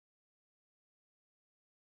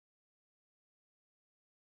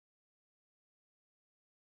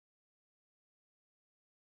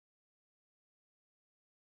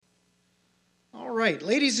right,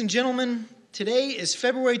 ladies and gentlemen, today is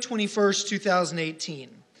February 21st,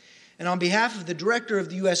 2018. And on behalf of the director of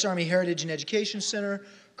the U.S. Army Heritage and Education Center,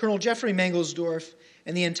 Colonel Jeffrey Mangelsdorf,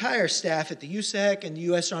 and the entire staff at the USAHEC and the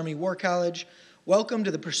U.S. Army War College, welcome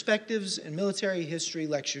to the Perspectives in Military History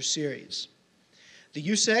Lecture Series. The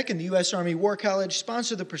USAHEC and the U.S. Army War College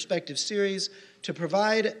sponsor the Perspective Series to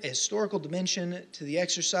provide a historical dimension to the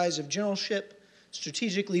exercise of generalship,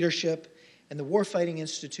 strategic leadership, and the warfighting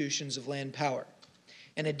institutions of land power.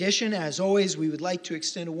 In addition, as always, we would like to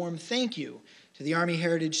extend a warm thank you to the Army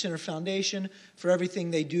Heritage Center Foundation for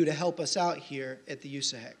everything they do to help us out here at the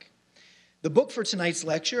USAHEC. The book for tonight's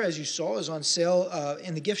lecture, as you saw, is on sale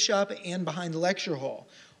in the gift shop and behind the lecture hall.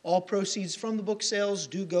 All proceeds from the book sales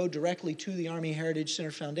do go directly to the Army Heritage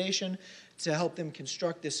Center Foundation to help them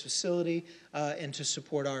construct this facility and to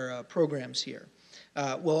support our programs here.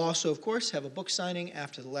 We'll also, of course, have a book signing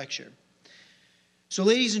after the lecture. So,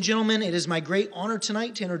 ladies and gentlemen, it is my great honor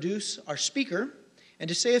tonight to introduce our speaker and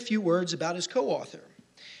to say a few words about his co-author.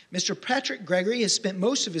 Mr. Patrick Gregory has spent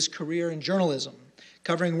most of his career in journalism,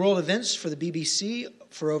 covering world events for the BBC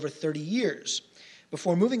for over 30 years,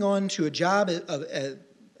 before moving on to a job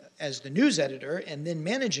as the news editor and then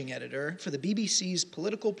managing editor for the BBC's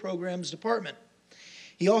Political Programs Department.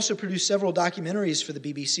 He also produced several documentaries for the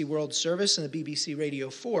BBC World Service and the BBC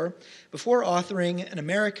Radio 4 before authoring an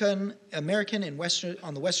American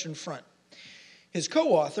on the Western Front. His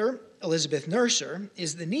co-author, Elizabeth Nurser,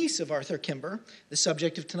 is the niece of Arthur Kimber, the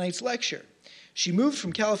subject of tonight's lecture. She moved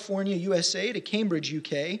from California, USA to Cambridge,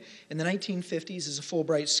 UK in the 1950s as a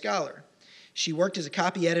Fulbright scholar. She worked as a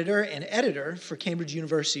copy editor and editor for Cambridge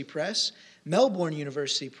University Press, Melbourne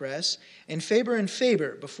University Press, and Faber &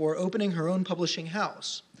 Faber before opening her own publishing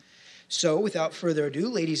house. So, without further ado,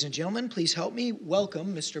 ladies and gentlemen, please help me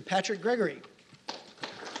welcome Mr. Patrick Gregory.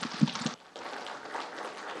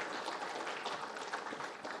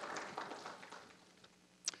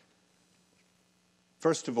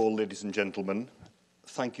 First of all, ladies and gentlemen,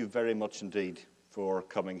 thank you very much indeed for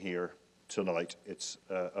coming here tonight. It's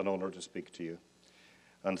an honor to speak to you.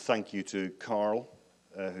 And thank you to Carl,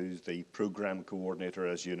 who's the program coordinator,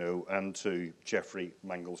 as you know, and to Jeffrey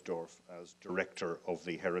Mangelsdorf as director of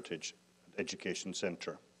the Heritage Education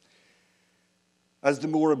Center. As the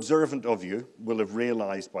more observant of you will have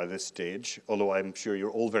realized by this stage, although I'm sure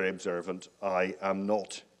you're all very observant, I am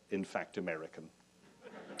not, in fact, American.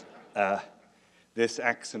 This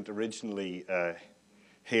accent originally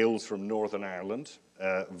hails from Northern Ireland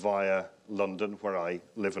via London, where I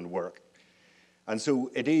live and work. And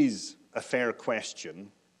so it is a fair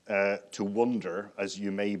question to wonder, as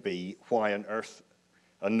you may be, why on earth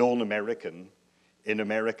a non-American in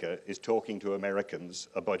America is talking to Americans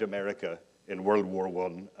about America in World War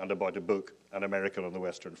I and about a book, An American on the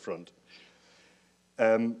Western Front.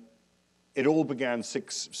 It all began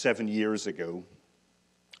 6-7 years ago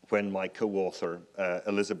when my co-author,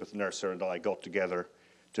 Elizabeth Nurser, and I got together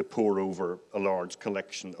to pore over a large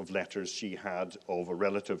collection of letters she had of a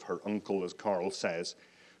relative, her uncle, as Carl says,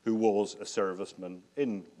 who was a serviceman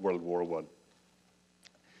in World War I.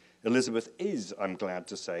 Elizabeth is, I'm glad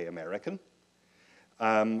to say, American,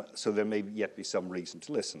 so there may yet be some reason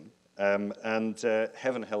to listen. And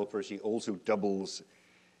heaven help her, she also doubles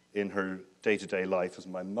in her day-to-day life as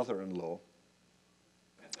my mother-in-law.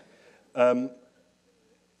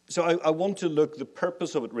 So I want to look, the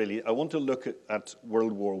purpose of it really, I want to look at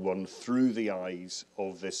World War I through the eyes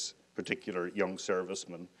of this particular young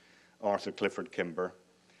serviceman, Arthur Clifford Kimber.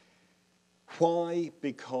 Why?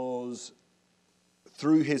 Because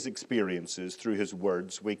through his experiences, through his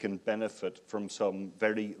words, we can benefit from some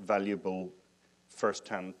very valuable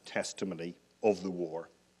first-hand testimony of the war.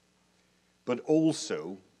 But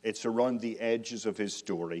also, it's around the edges of his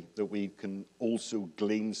story that we can also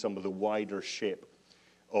glean some of the wider shape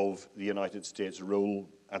of the United States' role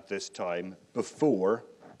at this time, before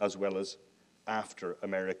as well as after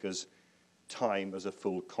America's time as a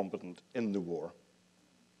full combatant in the war.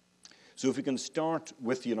 So if we can start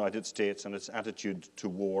with the United States and its attitude to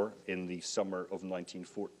war in the summer of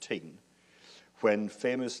 1914, when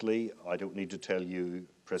famously, I don't need to tell you,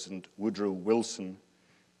 President Woodrow Wilson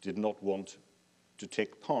did not want to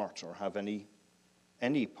take part or have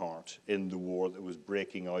any part in the war that was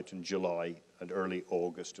breaking out in July and early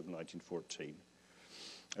August of 1914.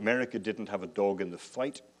 America didn't have a dog in the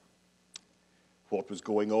fight. What was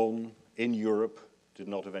going on in Europe did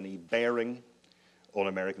not have any bearing on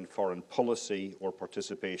American foreign policy or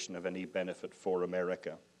participation of any benefit for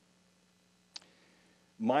America.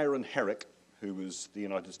 Myron Herrick, who was the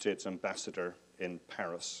United States ambassador in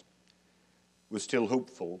Paris, was still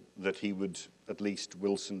hopeful that he would, at least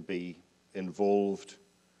Wilson, be involved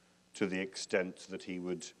to the extent that he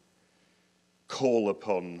would call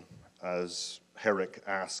upon, as Herrick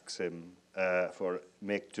asks him,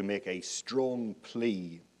 to make a strong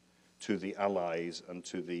plea to the Allies and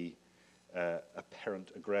to the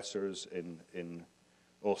apparent aggressors in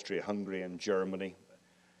Austria-Hungary and Germany.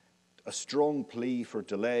 A strong plea for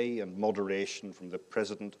delay and moderation from the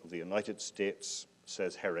President of the United States,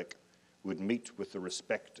 says Herrick, would meet with the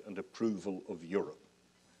respect and approval of Europe.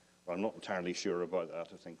 Well, I'm not entirely sure about that.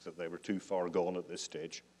 I think that they were too far gone at this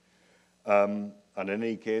stage. And in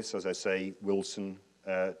any case, as I say, Wilson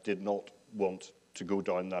did not want to go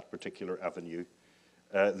down that particular avenue.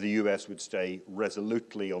 The US would stay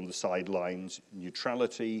resolutely on the sidelines.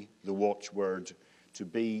 Neutrality, the watchword, to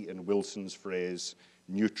be, in Wilson's phrase,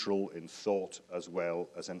 neutral in thought as well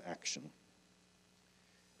as in action.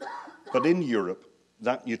 But in Europe,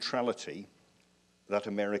 that neutrality, that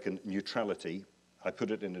American neutrality, I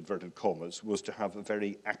put it in inverted commas, was to have a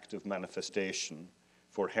very active manifestation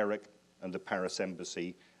for Herrick and the Paris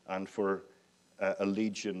Embassy and for a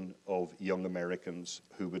legion of young Americans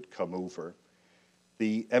who would come over.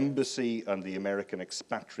 The embassy and the American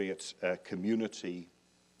expatriate community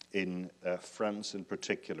in France in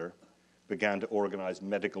particular began to organize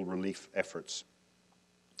medical relief efforts.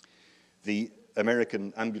 The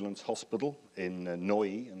American Ambulance Hospital in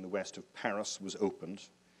Neuilly in the west of Paris was opened,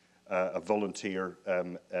 a volunteer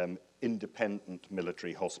independent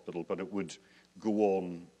military hospital, but it would go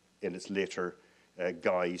on in its later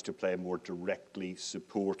guise to play a more directly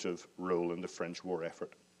supportive role in the French war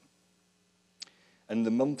effort. In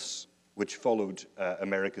the months which followed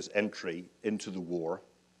America's entry into the war,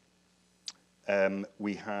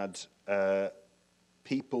 we had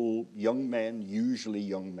people, young men, usually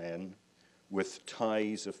young men, with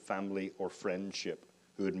ties of family or friendship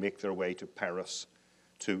who would make their way to Paris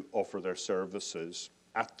to offer their services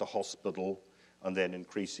at the hospital and then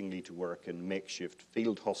increasingly to work in makeshift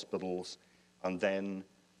field hospitals and then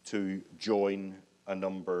to join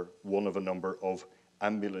one of a number of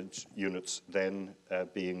ambulance units then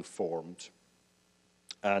being formed.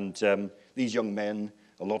 And these young men,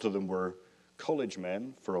 a lot of them were college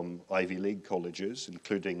men from Ivy League colleges,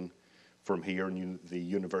 including from here, the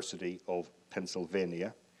University of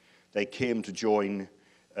Pennsylvania. They came to join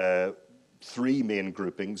three main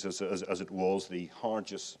groupings, as it was, the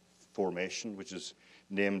Hargis formation, which is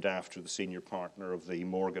named after the senior partner of the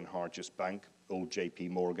Morgan Hargis Bank, old J.P.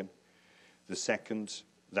 Morgan. The second,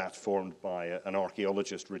 that formed by an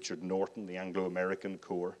archaeologist, Richard Norton, the Anglo-American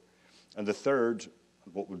Corps. And the third,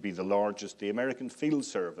 what would be the largest, the American Field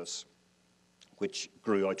Service, which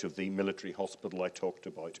grew out of the military hospital I talked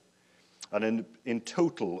about. And in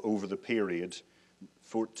total, over the period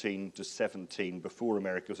 14 to 17, before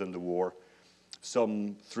America was in the war,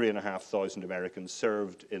 some 3,500 Americans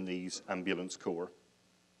served in these ambulance corps.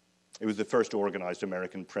 It was the first organized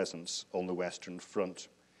American presence on the Western Front.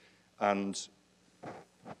 And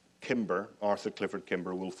Kimber, Arthur Clifford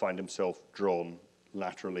Kimber, will find himself drawn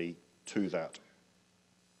laterally to that.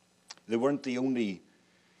 They weren't the only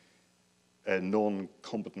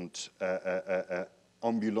non-competent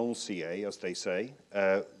ambulancier, as they say.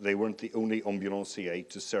 They weren't the only ambulancier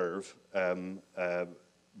to serve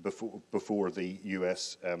before the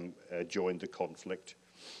US joined the conflict.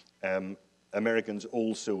 Americans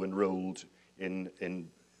also enrolled in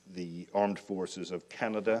the armed forces of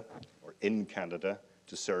Canada, or in Canada,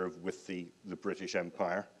 to serve with the British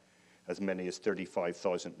Empire, as many as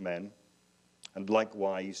 35,000 men, and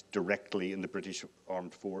likewise directly in the British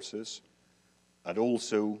armed forces, and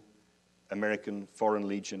also American foreign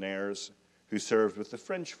legionnaires who served with the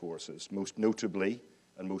French forces, most notably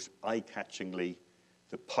and most eye-catchingly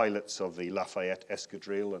the pilots of the Lafayette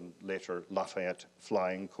Escadrille and later Lafayette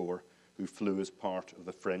Flying Corps, who flew as part of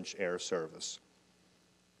the French Air Service.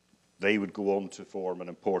 They would go on to form an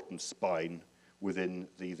important spine within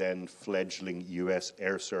the then fledgling US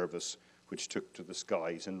Air Service, which took to the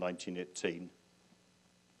skies in 1918.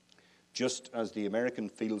 Just as the American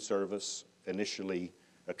Field Service initially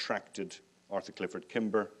attracted Arthur Clifford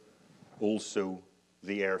Kimber, also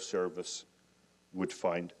the Air Service would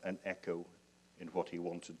find an echo in what he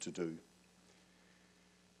wanted to do.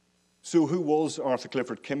 So who was Arthur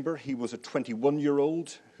Clifford Kimber? He was a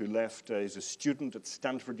 21-year-old who left as a student at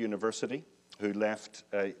Stanford University, who left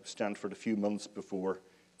Stanford a few months before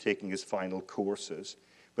taking his final courses.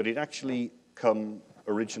 But he'd actually come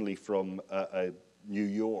originally from New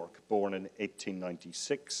York, born in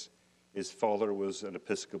 1896. His father was an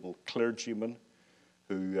Episcopal clergyman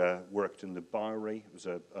who worked in the Bowery. It was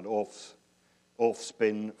an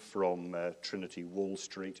off-spin from Trinity Wall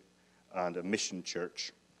Street and a mission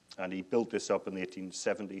church. And he built this up in the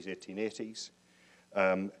 1870s, 1880s.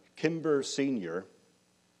 Kimber Sr.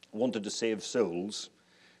 wanted to save souls,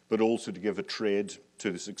 but also to give a trade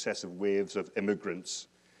to the successive waves of immigrants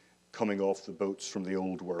coming off the boats from the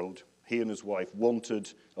old world. He and his wife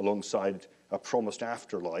wanted, alongside a promised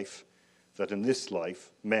afterlife, that in this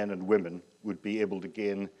life, men and women would be able to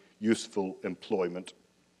gain useful employment,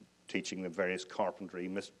 teaching them various carpentry,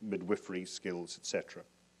 midwifery skills, etc.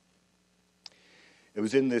 It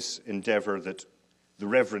was in this endeavor that the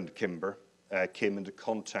Reverend Kimber came into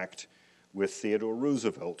contact with Theodore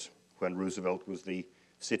Roosevelt when Roosevelt was the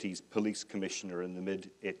city's police commissioner in the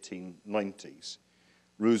mid-1890s.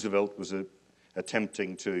 Roosevelt was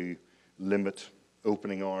attempting to limit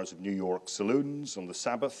opening hours of New York saloons on the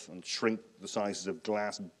Sabbath and shrink the sizes of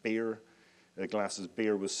glasses beer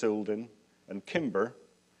was sold in. And Kimber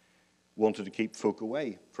wanted to keep folk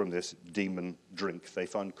away from this demon drink. They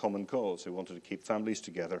found common cause. They wanted to keep families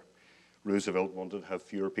together. Roosevelt wanted to have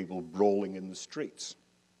fewer people brawling in the streets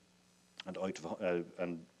and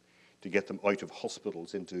to get them out of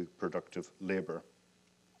hospitals into productive labor.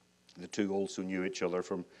 The two also knew each other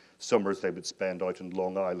from summers they would spend out in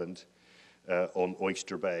Long Island, on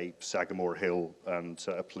Oyster Bay, Sagamore Hill, and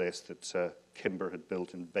a place that Kimber had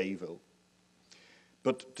built in Bayville.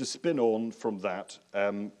 But to spin on from that,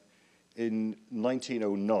 in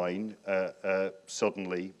 1909,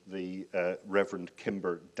 suddenly the Reverend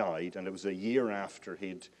Kimber died, and it was a year after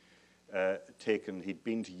he'd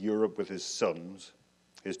been to Europe with his sons.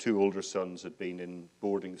 His two older sons had been in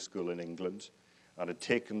boarding school in England, and had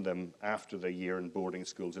taken them after their year in boarding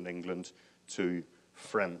schools in England to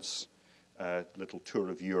France, a little tour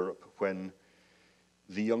of Europe, when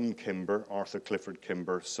the young Kimber, Arthur Clifford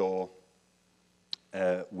Kimber, saw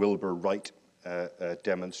Wilbur Wright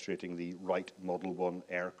demonstrating the Wright Model 1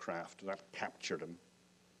 aircraft. That captured him.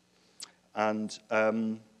 And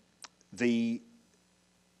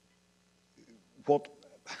what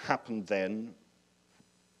happened then,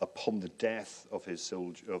 upon the death of his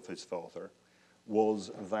father, was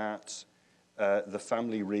that the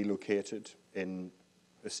family relocated in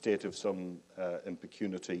a state of some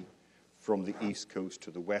impecunity from the East Coast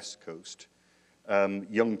to the West Coast.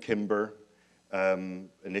 Young Kimber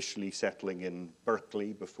initially settling in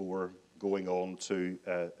Berkeley before going on to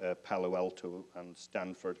Palo Alto and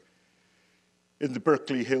Stanford. In the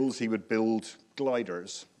Berkeley Hills, he would build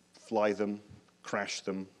gliders, fly them, crash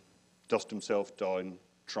them, dust himself down,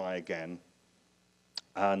 try again.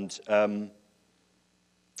 And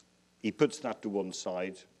he puts that to one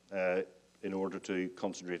side in order to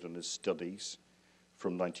concentrate on his studies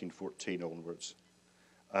from 1914 onwards.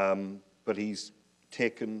 But he's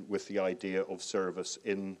taken with the idea of service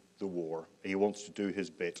in the war. He wants to do his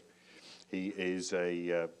bit. He is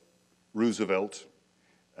a Roosevelt,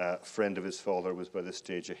 friend of his father, was by this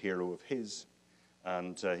stage a hero of his,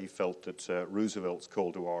 and he felt that Roosevelt's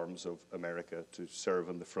call to arms of America to serve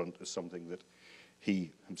on the front is something that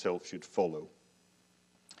he himself should follow.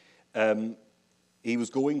 He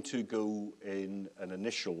was going to go in an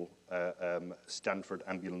initial Stanford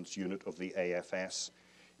ambulance unit of the AFS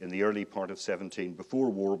in the early part of 17, before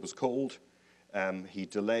war was called. He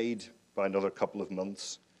delayed by another couple of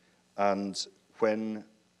months, and when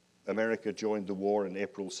America joined the war in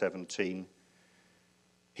April 17,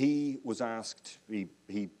 he was asked,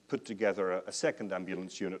 he put together a second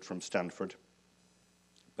ambulance unit from Stanford,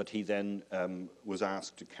 but he then was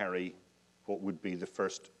asked to carry what would be the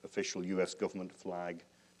first official US government flag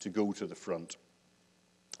to go to the front.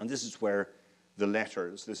 And this is where the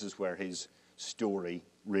letters, this is where his story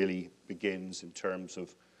really begins in terms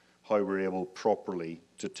of how we're able properly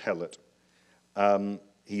to tell it.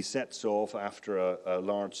 He sets off after a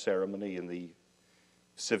large ceremony in the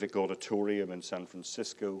Civic Auditorium in San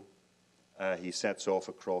Francisco. He sets off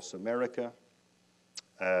across America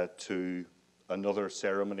to another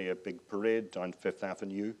ceremony, a big parade down Fifth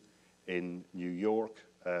Avenue in New York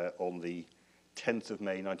on the 10th of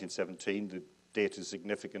May 1917. The date is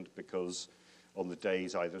significant because on the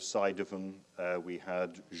days either side of him, we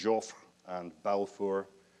had Joffre and Balfour,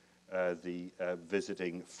 the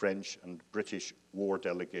visiting French and British war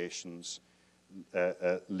delegations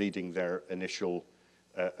leading their initial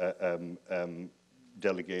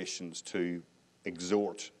delegations to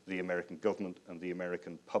exhort the American government and the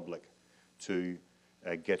American public to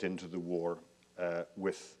get into the war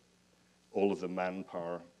with all of the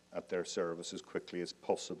manpower at their service as quickly as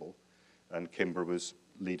possible. And Kimber was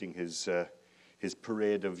leading his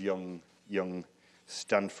parade of young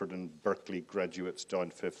Stanford and Berkeley graduates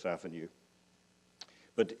down Fifth Avenue.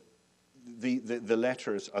 But the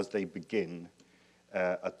letters, as they begin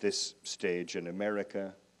at this stage in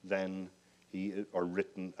America, then are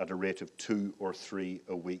written at a rate of 2 or 3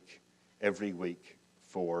 a week, every week,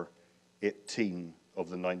 for 18 of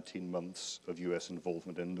the 19 months of US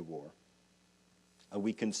involvement in the war. And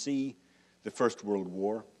we can see the First World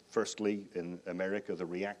War, firstly in America, the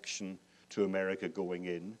reaction to America going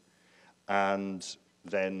in, and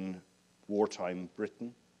then wartime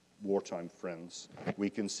Britain, wartime France. We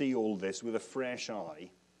can see all this with a fresh eye,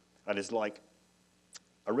 and it's like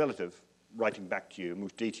a relative writing back to you, a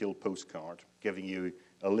most detailed postcard, giving you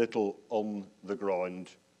a little on-the-ground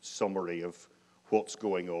summary of what's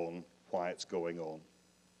going on, why it's going on.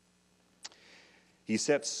 He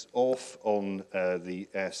sets off on the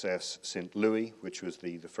SS St. Louis, which was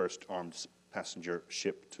the first armed passenger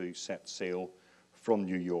ship to set sail from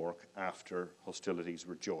New York after hostilities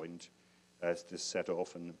were joined. This set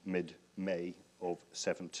off in mid-May of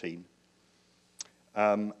 17.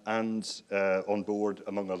 And on board,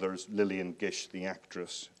 among others, Lillian Gish, the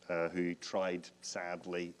actress, who tried,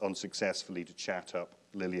 sadly, unsuccessfully to chat up.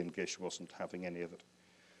 Lillian Gish wasn't having any of it.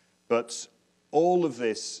 But all of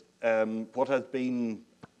this, what had been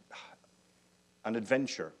an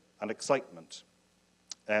adventure, an excitement,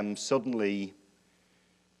 suddenly,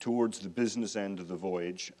 towards the business end of the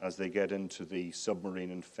voyage, as they get into the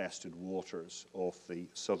submarine-infested waters off the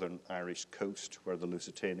southern Irish coast where the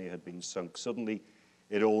Lusitania had been sunk, suddenly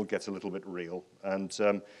it all gets a little bit real. And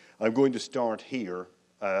I'm going to start here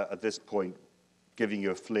at this point, giving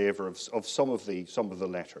you a flavor of some of the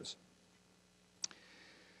letters.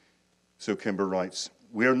 So Kimber writes,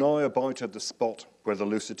 "We are now about at the spot where the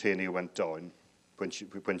Lusitania went down, when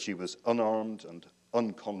she was unarmed and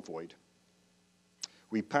unconvoyed.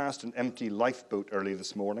 We passed an empty lifeboat early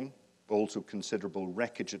this morning, also considerable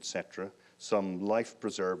wreckage, etc. Some life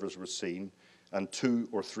preservers were seen, and 2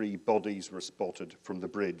 or 3 bodies were spotted from the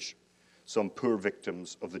bridge, some poor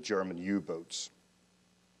victims of the German U-boats."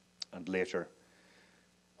 And later,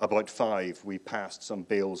 about 5, we passed some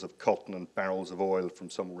bales of cotton and barrels of oil from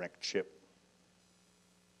some wrecked ship.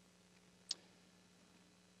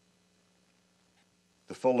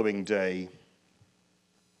 The following day,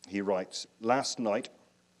 he writes, "Last night,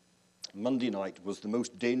 Monday night, was the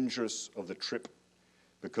most dangerous of the trip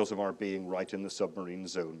because of our being right in the submarine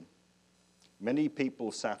zone. Many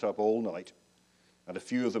people sat up all night, and a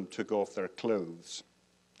few of them took off their clothes.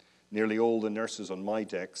 Nearly all the nurses on my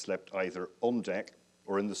deck slept either on deck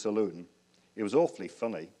or in the saloon. It was awfully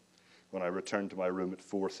funny when I returned to my room at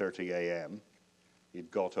 4:30 a.m.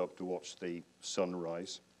 He'd got up to watch the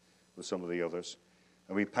sunrise with some of the others.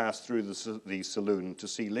 And we passed through the saloon to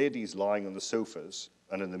see ladies lying on the sofas,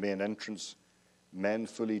 and in the main entrance, men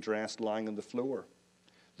fully dressed lying on the floor.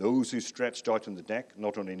 Those who stretched out on the deck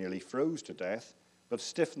not only nearly froze to death, but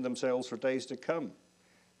stiffened themselves for days to come.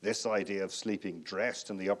 This idea of sleeping dressed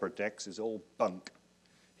in the upper decks is all bunk.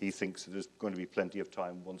 He thinks that there's going to be plenty of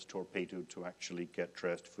time once torpedoed to actually get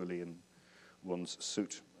dressed fully in one's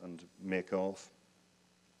suit and make off.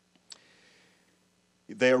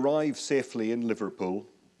 They arrive safely in Liverpool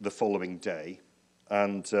the following day,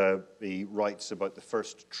 and he writes about the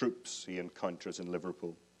first troops he encounters in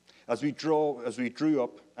Liverpool. As we drew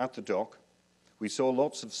up at the dock, we saw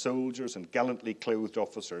lots of soldiers and gallantly clothed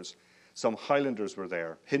officers. Some Highlanders were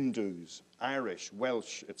there, Hindus, Irish,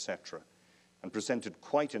 Welsh, etc., and presented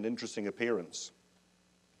quite an interesting appearance.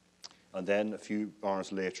 And then, a few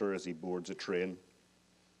hours later, as he boards a train,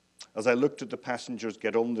 as I looked at the passengers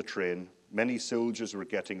get on the train, many soldiers were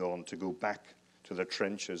getting on to go back to their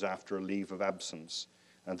trenches after a leave of absence,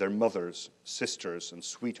 and their mothers, sisters, and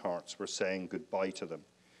sweethearts were saying goodbye to them.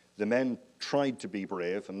 The men tried to be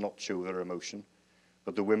brave and not show their emotion,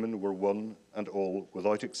 but the women were one and all,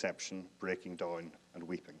 without exception, breaking down and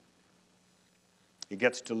weeping." He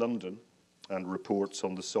gets to London and reports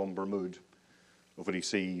on the somber mood of what he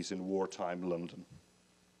sees in wartime London.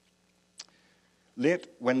 "Late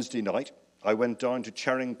Wednesday night, I went down to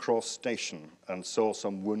Charing Cross Station and saw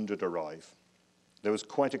some wounded arrive. There was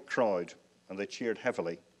quite a crowd, and they cheered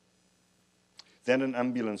heavily. Then an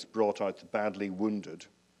ambulance brought out the badly wounded.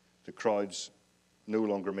 The crowds no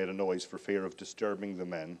longer made a noise for fear of disturbing the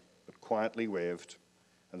men, but quietly waved,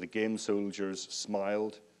 and the game soldiers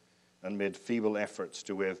smiled and made feeble efforts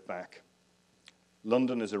to wave back.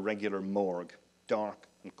 London is a regular morgue, dark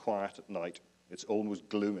and quiet at night. It's almost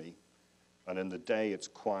gloomy, and in the day it's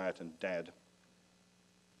quiet and dead."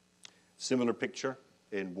 Similar picture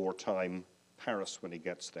in wartime Paris when he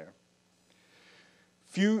gets there.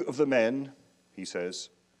 "Few of the men," he says,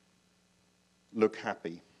 "look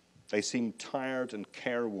happy. They seem tired and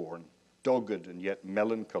careworn, dogged and yet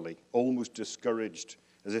melancholy, almost discouraged,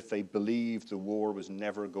 as if they believed the war was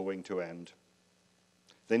never going to end.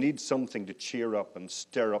 They need something to cheer up and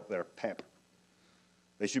stir up their pep.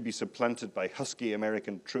 They should be supplanted by husky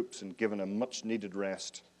American troops and given a much-needed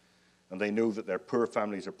rest. And they know that their poor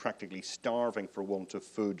families are practically starving for want of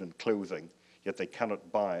food and clothing, yet they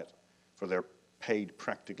cannot buy it, for they're paid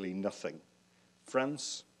practically nothing.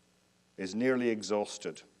 France is nearly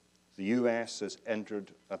exhausted. The US has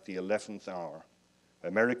entered at the 11th hour.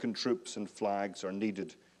 American troops and flags are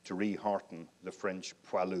needed to rehearten the French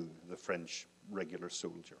poilu, the French regular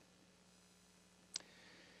soldier.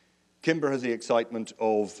 Kimber has the excitement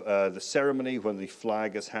of the ceremony when the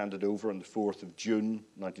flag is handed over on the 4th of June,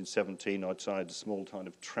 1917, outside the small town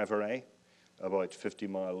of Trevoray, about 50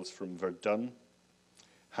 miles from Verdun,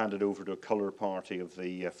 handed over to a colour party of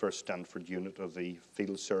the 1st Stanford unit of the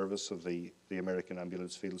field service, of the American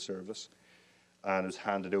Ambulance Field Service, and is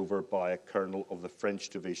handed over by a colonel of the French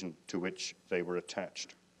division to which they were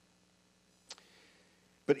attached.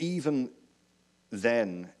 But even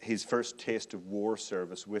then, his first taste of war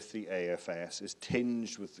service with the AFS is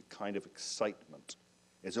tinged with the kind of excitement.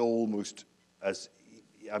 It's almost, as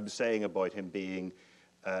I'm saying about him being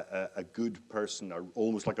a good person, or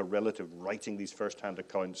almost like a relative, writing these first-hand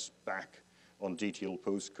accounts back on detailed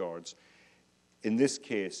postcards. In this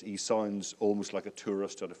case, he sounds almost like a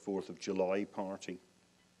tourist at a 4th of July party.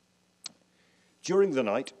 During the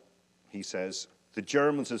night, he says, the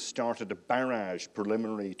Germans had started a barrage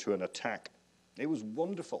preliminary to an attack. It was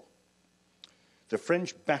wonderful. The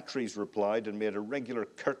French batteries replied and made a regular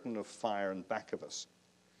curtain of fire in back of us.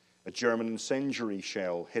 A German incendiary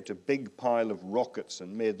shell hit a big pile of rockets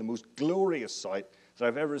and made the most glorious sight that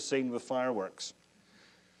I've ever seen with fireworks.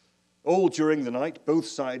 All during the night, both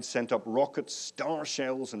sides sent up rockets, star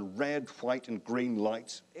shells, and red, white, and green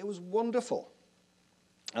lights. It was wonderful.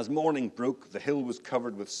 As morning broke, the hill was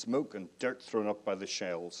covered with smoke and dirt thrown up by the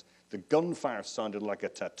shells. The gunfire sounded like a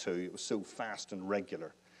tattoo. It was so fast and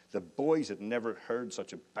regular. The boys had never heard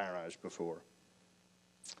such a barrage before.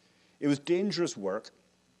 It was dangerous work,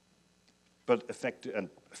 but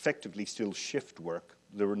effectively still shift work.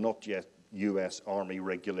 There were not yet US Army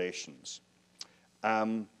regulations.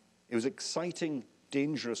 It was exciting,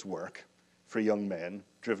 dangerous work for young men,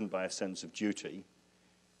 driven by a sense of duty,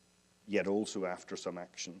 yet also after some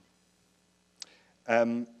action.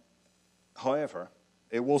 However,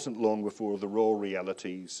 it wasn't long before the raw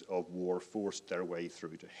realities of war forced their way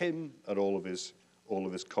through to him and all of his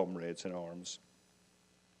comrades in arms.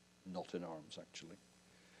 Not in arms, actually.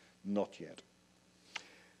 Not yet.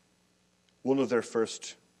 One of their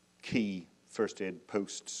first key first aid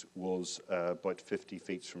posts was about 50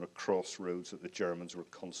 feet from a crossroads that the Germans were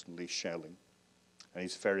constantly shelling. And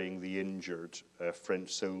he's ferrying the injured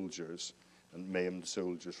French soldiers and maimed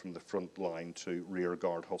soldiers from the front line to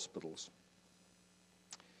rearguard hospitals.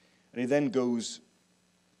 And he then goes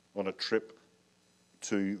on a trip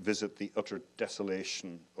to visit the utter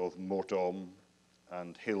desolation of Mortaume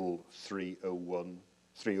and Hill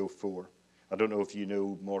 304. I don't know if you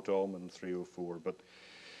know Mortaume and 304, but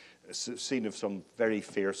a scene of some very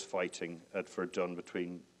fierce fighting at Verdun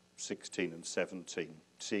between 16 and 17,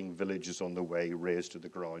 seeing villages on the way razed to the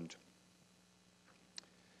ground.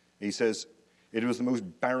 He says, it was the most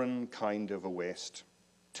barren kind of a waste,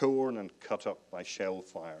 torn and cut up by shell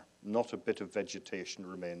fire. Not a bit of vegetation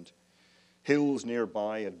remained. Hills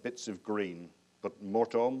nearby had bits of green, but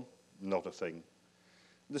Mortaume, not a thing.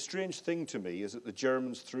 The strange thing to me is that the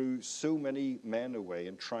Germans threw so many men away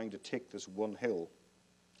in trying to take this one hill.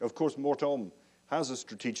 Of course, Mortaume has a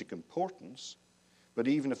strategic importance, but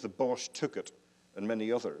even if the Boche took it, and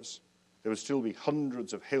many others, there would still be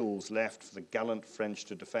hundreds of hills left for the gallant French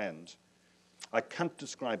to defend. I can't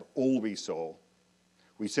describe all we saw.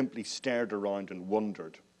 We simply stared around and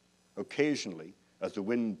wondered. Occasionally, as the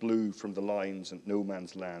wind blew from the lines and no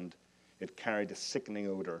man's land, it carried a sickening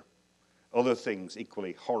odor. Other things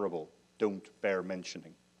equally horrible don't bear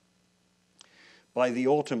mentioning. By the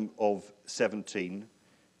autumn of 17,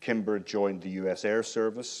 Kimber joined the US Air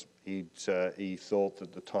Service. He thought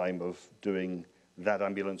that the time of doing that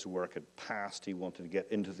ambulance work had passed. He wanted to get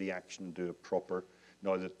into the action and do it proper.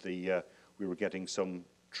 Now that we were getting some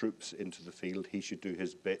troops into the field, he should do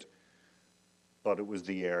his bit. But it was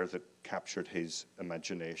the air that captured his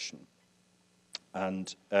imagination.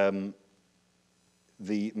 And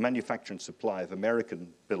the manufacture and supply of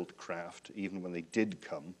American-built craft, even when they did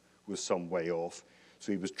come, was some way off.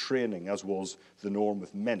 So he was training, as was the norm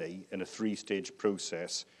with many, in a three-stage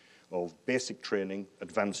process of basic training,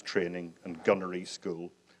 advanced training, and gunnery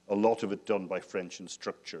school, a lot of it done by French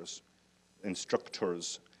instructors,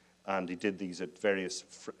 and he did these at various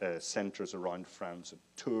centres around France, at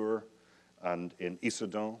Tours, and in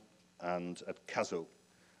Issoudun, and at Cazaux,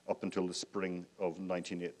 up until the spring of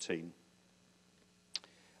 1918.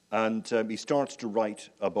 And he starts to write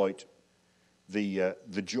about the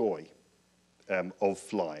joy of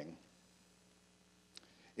flying.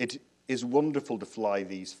 It is wonderful to fly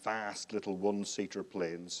these fast little one-seater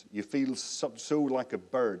planes. You feel so like a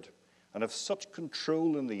bird and have such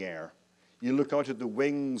control in the air. You look out at the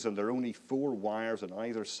wings and there are only 4 wires on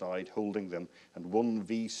either side holding them and 1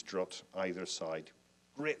 V-strut either side.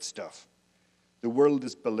 Great stuff. The world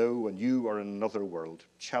is below and you are in another world,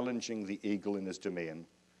 challenging the eagle in his domain.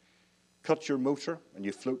 Cut your motor and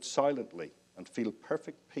you float silently and feel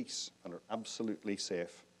perfect peace and are absolutely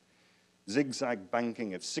safe. Zigzag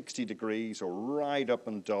banking at 60 degrees or ride up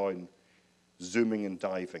and down, zooming and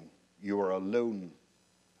diving. You are alone,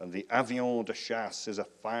 and the avion de chasse is a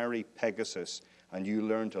fiery Pegasus, and you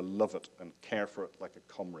learn to love it and care for it like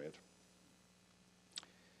a comrade.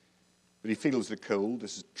 But he feels the cold.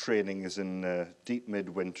 This training is in deep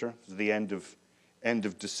midwinter, the end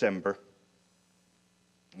of December.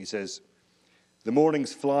 He says, "The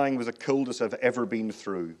morning's flying was the coldest I've ever been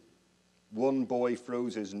through. One boy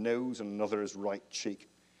froze his nose and another his right cheek.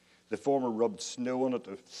 The former rubbed snow on it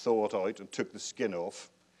to thaw it out and took the skin off.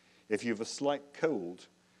 If you have a slight cold,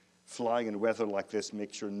 flying in weather like this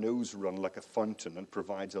makes your nose run like a fountain and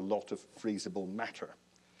provides a lot of freezable matter.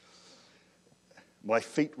 My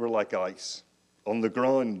feet were like ice. On the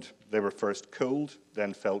ground, they were first cold,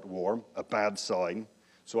 then felt warm, a bad sign,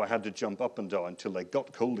 so I had to jump up and down till they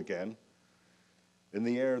got cold again. In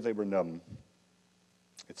the air, they were numb.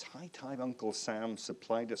 It's high time Uncle Sam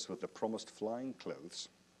supplied us with the promised flying clothes."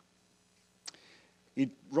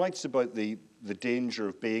 He writes about the danger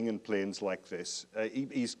of being in planes like this.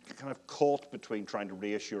 He's kind of caught between trying to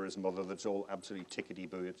reassure his mother that it's all absolutely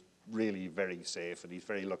tickety-boo, it's really very safe, and he's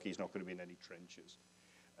very lucky he's not going to be in any trenches.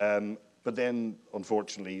 But then,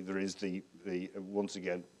 unfortunately, there is the once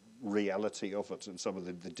again, reality of it and some of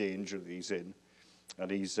the danger that he's in. And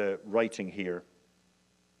he's writing here,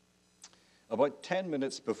 "About 10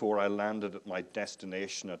 minutes before I landed at my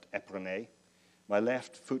destination at Epernay, my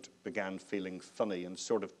left foot began feeling funny and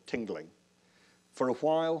sort of tingling. For a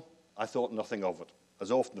while, I thought nothing of it,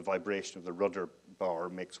 as often the vibration of the rudder bar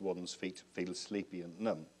makes one's feet feel sleepy and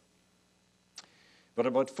numb. But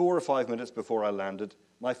about 4 or 5 minutes before I landed,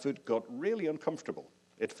 my foot got really uncomfortable.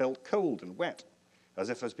 It felt cold and wet, as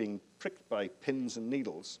if I was being pricked by pins and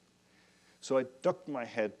needles. So I ducked my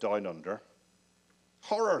head down under.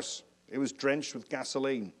 Horrors! It was drenched with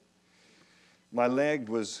gasoline. My leg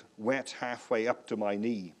was wet halfway up to my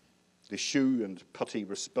knee. The shoe and putty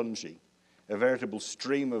were spongy. A veritable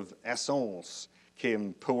stream of essence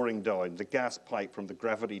came pouring down. The gas pipe from the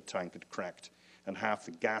gravity tank had cracked, and half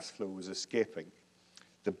the gas flow was escaping.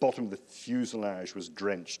 The bottom of the fuselage was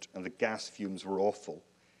drenched, and the gas fumes were awful.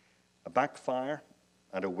 A backfire,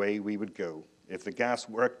 and away we would go. If the gas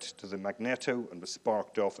worked to the magneto and was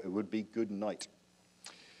sparked off, it would be good night."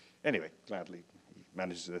 Anyway, gladly, he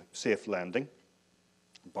managed a safe landing,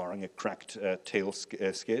 barring a cracked tail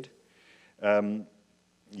skid.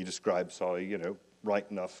 He describes how,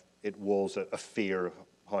 right enough, it was a fear of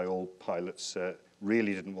how all pilots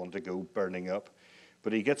really didn't want to go burning up.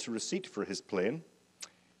 But he gets a receipt for his plane,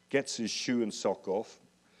 gets his shoe and sock off,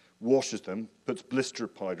 washes them, puts blister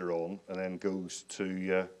powder on, and then goes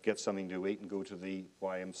to get something to eat and go to the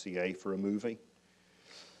YMCA for a movie.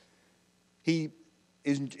 He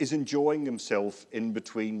is enjoying himself in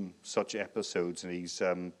between such episodes, and he's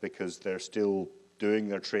because they're still doing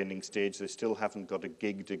their training stage, they still haven't got a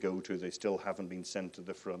gig to go to, they still haven't been sent to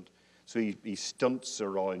the front. So he stunts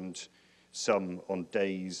around some on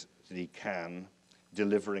days that he can,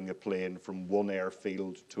 delivering a plane from one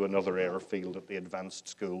airfield to another airfield at the advanced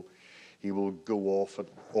school. He will go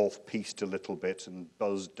off-piste a little bit and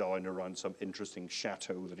buzz down around some interesting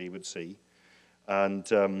chateau that he would see.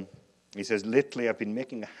 And he says, lately I've been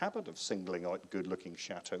making a habit of singling out good-looking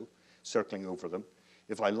chateaux, circling over them.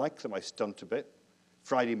 If I like them, I stunt a bit.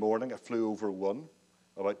 Friday morning, I flew over one,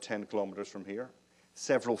 about 10 kilometers from here.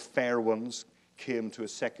 Several fair ones came to a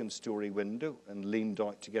second-story window and leaned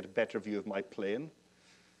out to get a better view of my plane.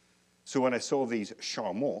 So when I saw these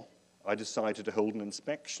charmants, I decided to hold an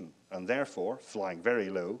inspection, and therefore, flying very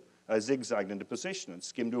low, I zigzagged into position and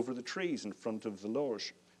skimmed over the trees in front of the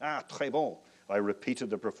loge. Ah, très bon. I repeated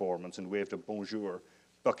the performance and waved a bonjour,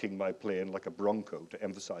 bucking my plane like a bronco to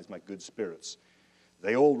emphasize my good spirits.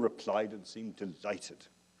 They all replied and seemed delighted.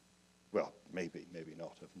 Well, maybe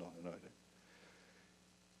not, I've not an idea.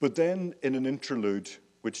 But then, in an interlude,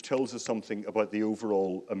 which tells us something about the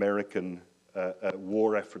overall American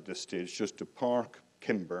war effort at this stage, just to park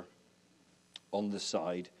Kimber on the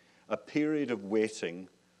side, a period of waiting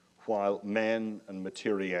while men and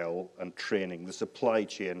materiel and training, the supply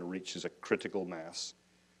chain reaches a critical mass.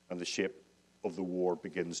 and the shape of the war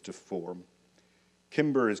begins to form.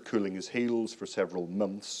 Kimber is cooling his heels for several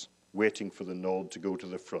months, waiting for the nod to go to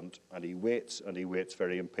the front, and he waits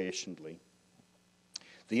very impatiently.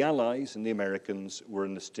 The Allies and the Americans were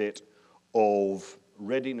in a state of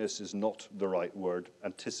readiness is not the right word,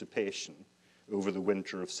 anticipation over the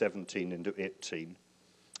winter of 17 into 18.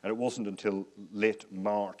 And it wasn't until late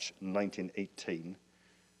March 1918,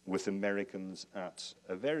 with Americans at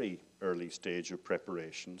a very early stage of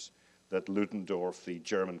preparations, that Ludendorff, the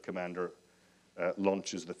German commander,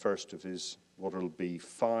 launches the first of his, what will be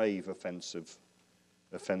 5 offensives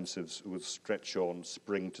will stretch on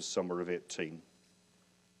spring to summer of 18.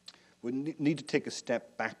 We need to take a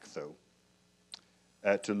step back, though,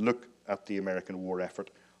 to look at the American war effort,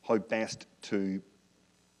 how best to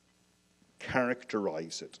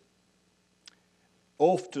characterize it.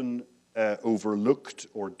 Often overlooked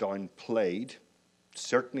or downplayed,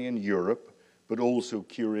 certainly in Europe, but also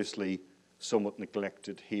curiously somewhat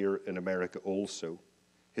neglected here in America also.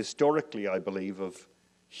 Historically, I believe, of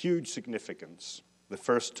huge significance, the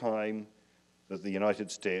first time that the United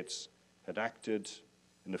States had acted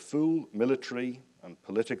in a full military and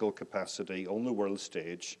political capacity on the world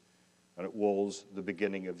stage, and it was the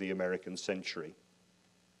beginning of the American century.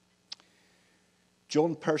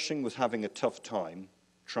 John Pershing was having a tough time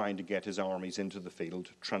trying to get his armies into the field,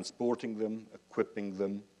 transporting them, equipping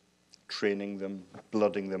them, training them,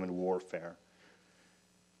 blooding them in warfare,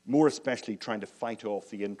 more especially trying to fight off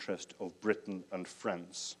the interest of Britain and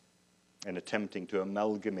France in attempting to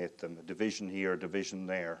amalgamate them, a division here, a division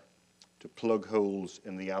there, to plug holes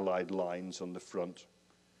in the Allied lines on the front,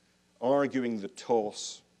 arguing the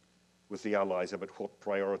toss with the Allies about what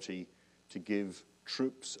priority to give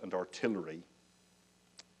troops and artillery.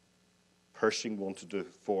 Pershing wanted to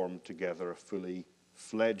form together a fully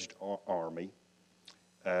fledged army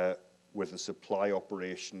with a supply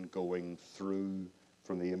operation going through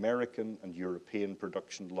from the American and European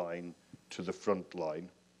production line to the front line.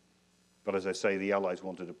 But as I say, the Allies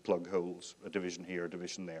wanted to plug holes, a division here, a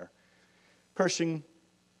division there. Pershing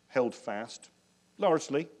held fast,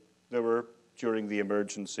 largely. There were, during the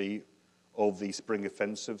emergency of the spring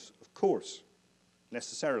offensives, of course,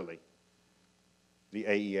 necessarily, the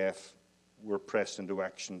AEF were pressed into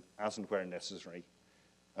action as and where necessary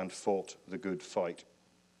and fought the good fight.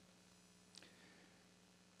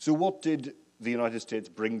 So what did the United States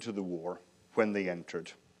bring to the war when they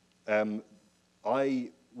entered?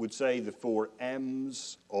 I would say the 4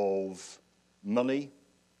 M's of money,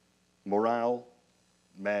 morale,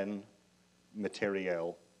 men,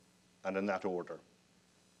 materiel, and in that order.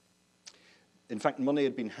 In fact, money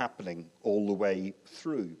had been happening all the way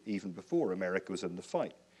through, even before America was in the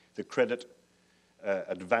fight. The credit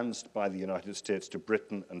advanced by the United States to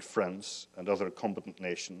Britain and France and other competent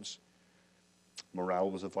nations. Morale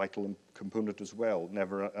was a vital component as well.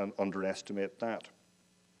 Never underestimate that.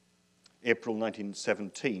 April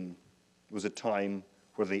 1917 was a time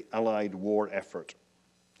where the Allied war effort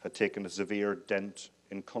had taken a severe dent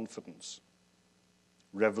in confidence.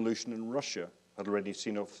 Revolution in Russia had already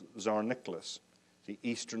seen off Tsar Nicholas. The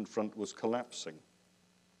Eastern Front was collapsing.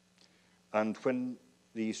 And when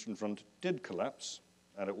the Eastern Front did collapse,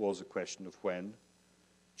 and it was a question of when,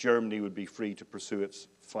 Germany would be free to pursue its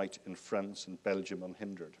fight in France and Belgium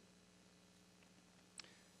unhindered.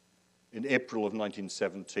 In April of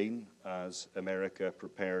 1917, as America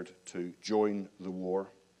prepared to join the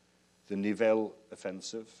war, the Nivelle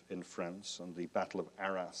offensive in France and the Battle of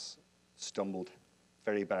Arras stumbled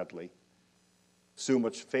very badly. So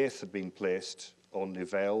much faith had been placed on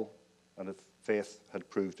Nivelle, and the faith had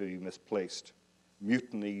proved to be misplaced.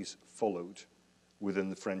 Mutinies followed within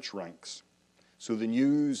the French ranks. So the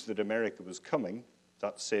news that America was coming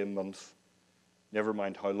that same month, never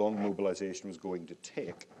mind how long mobilization was going to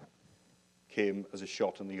take, came as a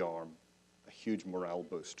shot in the arm, a huge morale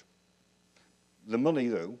boost. The money,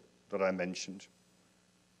 though, that I mentioned,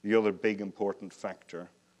 the other big important factor,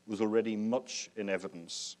 was already much in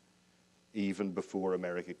evidence even before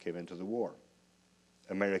America came into the war.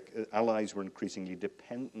 Allies were increasingly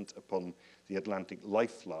dependent upon the Atlantic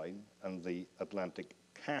lifeline and the Atlantic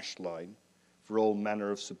cash line for all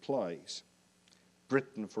manner of supplies.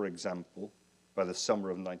 Britain, for example, by the summer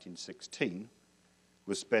of 1916,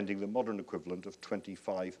 was spending the modern equivalent of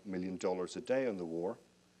 $25 million a day on the war,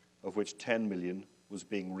 of which 10 million was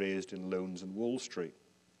being raised in loans in Wall Street.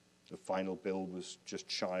 The final bill was just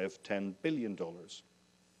shy of $10 billion.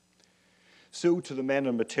 So to the men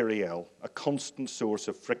and materiel, a constant source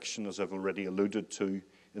of friction, as I've already alluded to,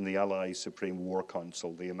 in the Allies' Supreme War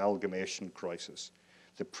Council, the amalgamation crisis,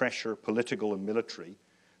 the pressure, political and military,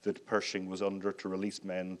 that Pershing was under to release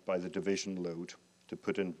men by the division load, to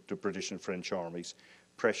put into British and French armies,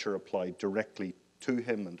 pressure applied directly to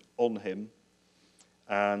him and on him,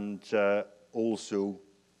 and also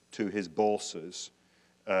to his bosses,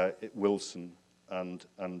 Wilson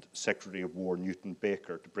and Secretary of War Newton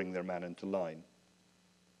Baker, to bring their men into line.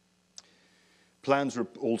 Plans were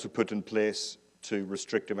also put in place to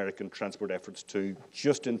restrict American transport efforts to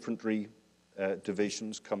just infantry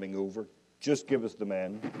divisions coming over. Just give us the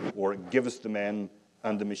men, or give us the men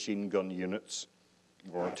and the machine gun units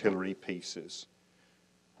or artillery pieces.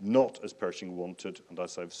 Not, as Pershing wanted, and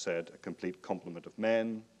as I've said, a complete complement of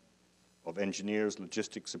men, of engineers,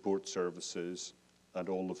 logistics support services, and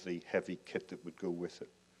all of the heavy kit that would go with it.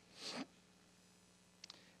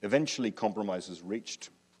 Eventually, compromises reached,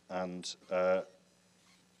 and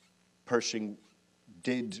Pershing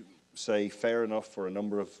did say, fair enough, for a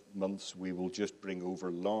number of months, we will just bring over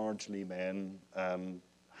largely men,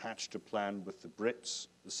 hatched a plan with the Brits,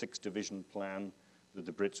 the 6 division plan, that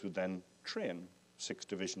the Brits would then train 6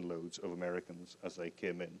 division loads of Americans as they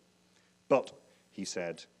came in. But, he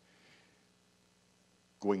said,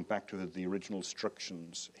 going back to the original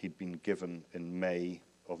instructions he'd been given in May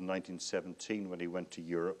of 1917 when he went to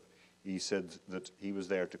Europe, he said that he was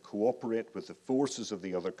there to cooperate with the forces of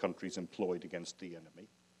the other countries employed against the enemy,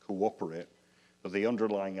 cooperate, but the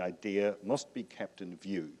underlying idea must be kept in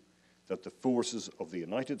view that the forces of the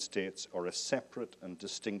United States are a separate and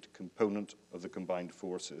distinct component of the combined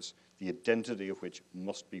forces, the identity of which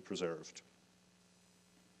must be preserved.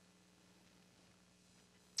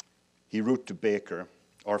 He wrote to Baker,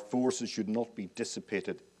 our forces should not be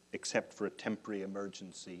dissipated except for a temporary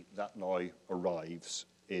emergency that now arrives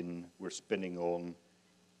we're spinning on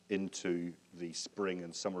into the spring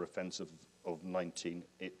and summer offensive of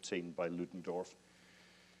 1918 by Ludendorff.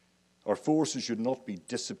 Our forces should not be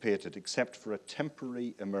dissipated except for a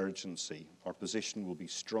temporary emergency. Our position will be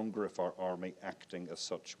stronger if our army, acting as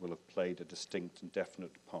such, will have played a distinct and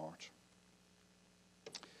definite part.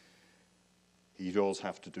 He does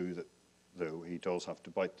have to do that, though. He does have to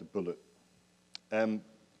bite the bullet.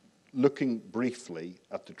 Looking briefly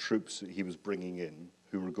at the troops that he was bringing in,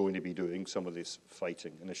 who were going to be doing some of this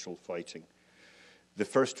fighting, initial fighting, the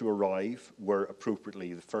first to arrive were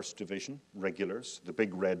appropriately the 1st Division, regulars, the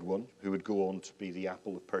big red one, who would go on to be the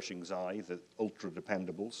apple of Pershing's eye, the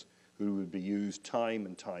ultra-dependables, who would be used time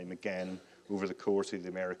and time again over the course of the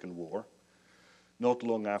American War. Not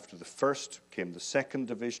long after the 1st came the 2nd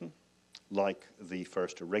Division, like the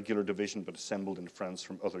 1st Irregular Division, but assembled in France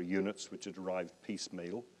from other units which had arrived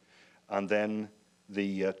piecemeal. And then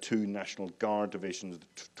the 2 National Guard divisions, the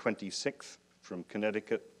 26th from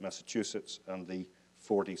Connecticut, Massachusetts, and the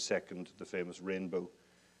 42nd, the famous Rainbow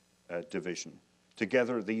Division.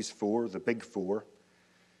 Together, these 4, the big 4,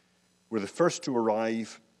 were the first to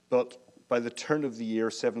arrive, but by the turn of the year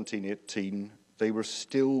 1718, they were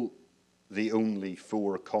still the only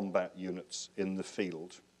 4 combat units in the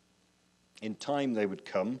field. In time, they would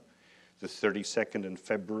come, the 32nd in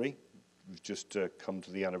February, we've just come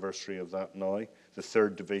to the anniversary of that now, the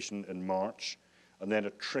 3rd Division in March, and then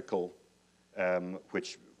a trickle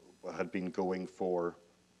which had been going for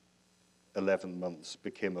 11 months,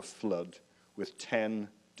 became a flood, with 10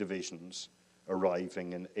 divisions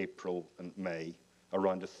arriving in April and May,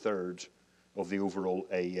 around 1/3 of the overall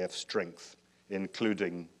AEF strength,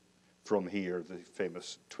 including from here the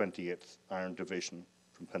famous 28th Iron Division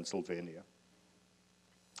from Pennsylvania.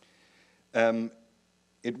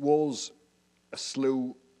 It was a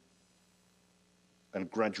slow and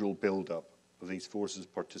gradual build-up of these forces'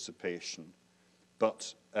 participation,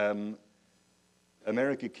 but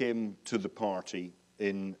America came to the party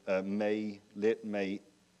in late May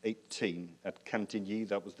 18 at Cantigny.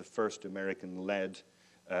 That was the first American-led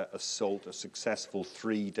assault, a successful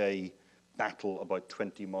 3-day battle about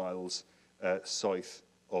 20 miles south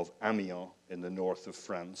of Amiens in the north of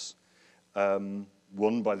France,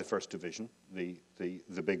 won by the 1st Division, the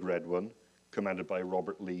big red one, commanded by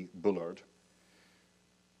Robert Lee Bullard.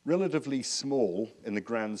 Relatively small in the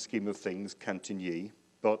grand scheme of things, Cantigny,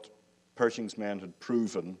 but Pershing's men had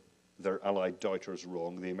proven their allied doubters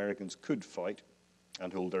wrong. The Americans could fight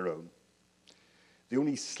and hold their own. The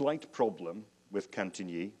only slight problem with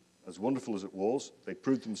Cantigny, as wonderful as it was, they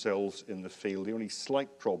proved themselves in the field. The only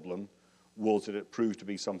slight problem was that it proved to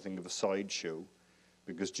be something of a sideshow,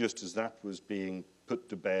 because just as that was being put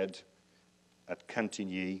to bed at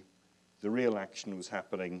Cantigny, the real action was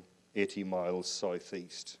happening 80 miles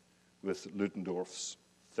southeast with Ludendorff's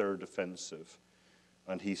 3rd offensive.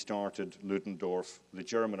 And he started Ludendorff. The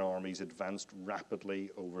German armies advanced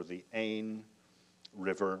rapidly over the Aisne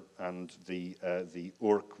River and the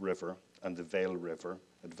Ourcq River and the Vale River,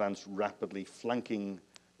 advanced rapidly, flanking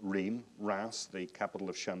Reims, the capital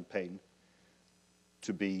of Champagne,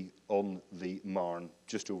 to be on the Marne,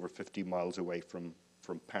 just over 50 miles away from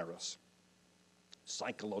Paris.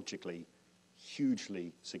 Psychologically,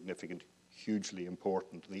 hugely significant, hugely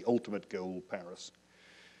important, the ultimate goal, Paris.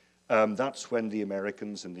 That's when the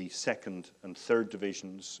Americans in the 2nd and 3rd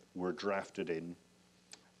divisions were drafted in,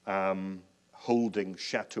 holding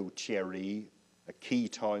Chateau Thierry, a key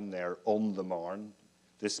town there on the Marne.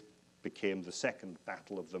 This became the 2nd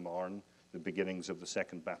Battle of the Marne, the beginnings of the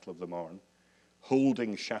 2nd Battle of the Marne,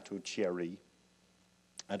 holding Chateau Thierry,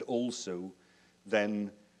 and also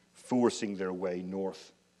then forcing their way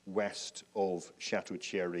northwest of Chateau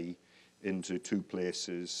Thierry into two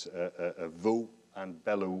places, Vaux and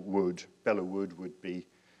Belleau Wood. Belleau Wood would be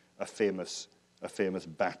a famous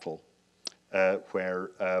battle where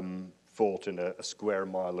fought in a square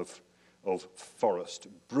mile of forest.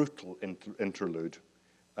 Brutal interlude,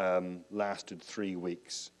 lasted 3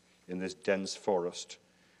 weeks in this dense forest.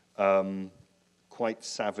 Quite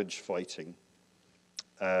savage fighting,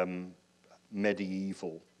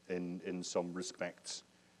 medieval in some respects.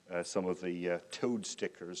 Some of the toad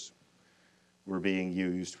stickers were being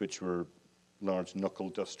used, which were large knuckle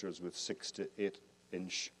dusters with 6 to 8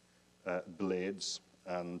 inch blades,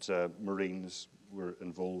 and Marines were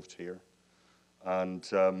involved here. And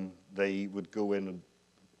they would go in, and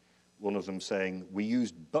one of them saying, "We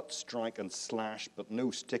used butt strike and slash, but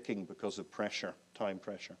no sticking because of pressure, time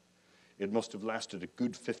pressure." It must have lasted a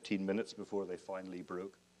good 15 minutes before they finally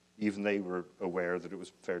broke. Even they were aware that it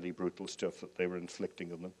was fairly brutal stuff that they were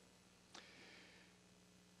inflicting on them.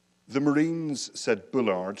 The Marines, said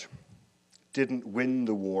Bullard, didn't win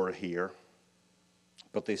the war here,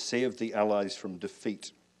 but they saved the Allies from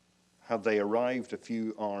defeat. Had they arrived a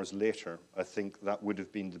few hours later, I think that would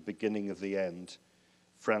have been the beginning of the end.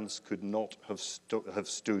 France could not have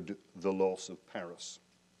stood the loss of Paris.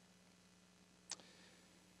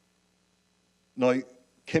 Now,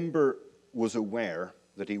 Kimber was aware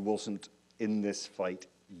that he wasn't in this fight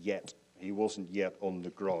yet. He wasn't yet on the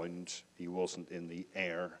ground. He wasn't in the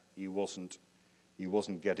air. He wasn't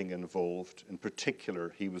getting involved. In particular,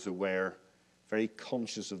 he was aware, very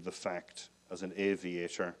conscious of the fact as an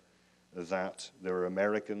aviator, that there were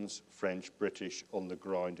Americans, French, British on the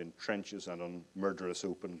ground in trenches and on murderous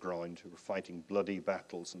open ground who were fighting bloody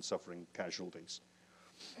battles and suffering casualties.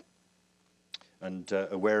 And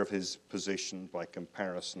aware of his position by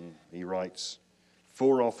comparison, he writes,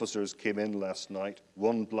 "4 officers came in last night,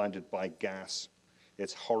 1 blinded by gas.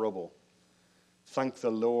 It's horrible. Thank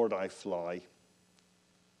the Lord I fly.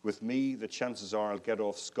 With me, the chances are I'll get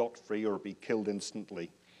off scot-free or be killed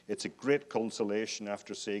instantly. It's a great consolation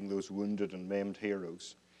after seeing those wounded and maimed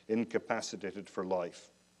heroes, incapacitated for life.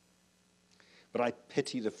 But I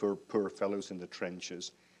pity the poor fellows in the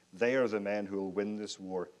trenches. They are the men who will win this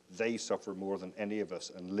war. They suffer more than any of us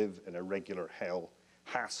and live in a regular hell.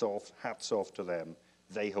 Hats off to them.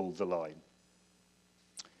 They hold the line."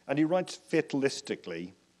 And he writes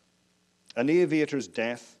fatalistically, "An aviator's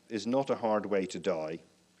death is not a hard way to die.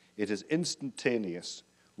 It is instantaneous.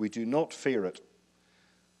 We do not fear it.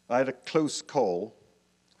 I had a close call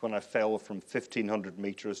when I fell from 1,500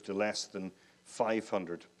 meters to less than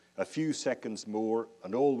 500. A few seconds more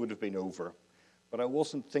and all would have been over. But I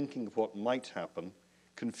wasn't thinking of what might happen.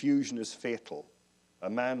 Confusion is fatal. A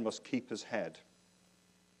man must keep his head.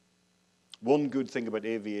 One good thing about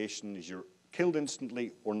aviation is you're killed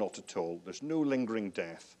instantly or not at all. There's no lingering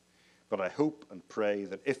death. But I hope and pray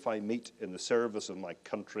that if I meet in the service of my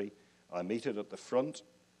country, I meet it at the front,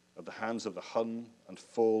 at the hands of the Hun, and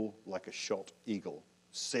fall like a shot eagle.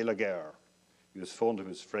 C'est la guerre." He was fond of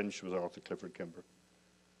his French, was Arthur Clifford Kimber.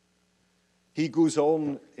 He goes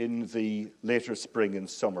on in the later spring and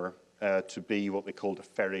summer to be what they called a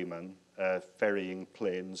ferryman, ferrying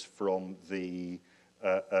planes from the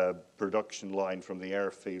production line from the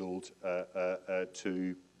airfield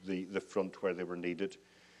to the front where they were needed.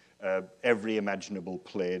 Every imaginable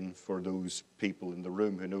plane for those people in the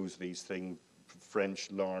room who knows these things,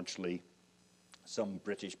 French largely, some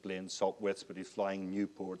British planes, Sopwiths, but he's flying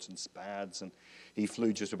Newports and Spads, and he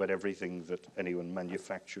flew just about everything that anyone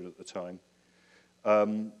manufactured at the time.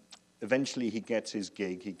 Eventually he gets his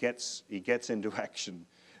gig. He gets into action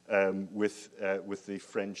with the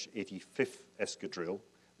French 85th Escadrille,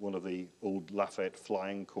 one of the old Lafayette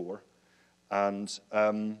Flying Corps, and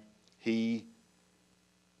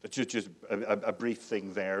just a brief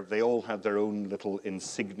thing there. They all had their own little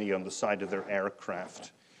insignia on the side of their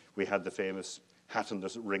aircraft. We had the famous Hat and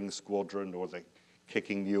the Ring Squadron or the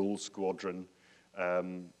Kicking Mule Squadron.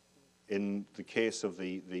 In the case of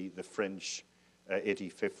the French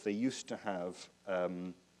 85th, they used to have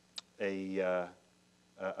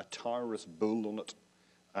a tireless bull on it,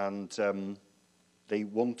 and they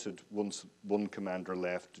wanted, once one commander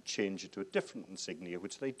left, to change it to a different insignia,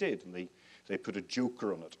 which they did, and they put a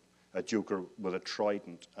joker on it, a joker with a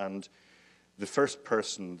trident, and the first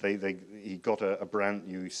person, he got a brand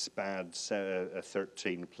new SPAD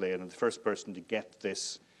 13 plane, and the first person to get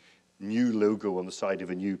this new logo on the side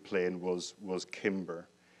of a new plane was Kimber.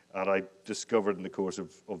 And I discovered in the course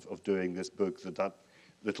of doing this book that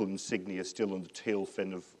little insignia is still on the tail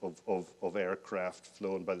fin of aircraft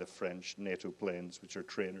flown by the French NATO planes, which are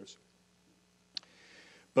trainers.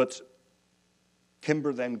 But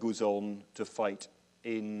Kimber then goes on to fight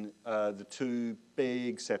in the two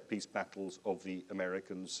big set-piece battles of the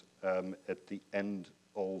Americans at the end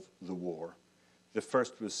of the war. The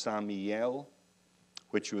first was St. Mihiel,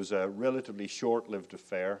 which was a relatively short-lived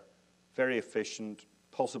affair, very efficient,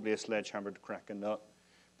 possibly a sledgehammer to crack a nut,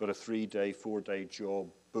 but a 3-day, 4-day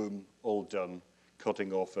job, boom, all done,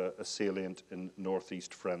 cutting off a salient in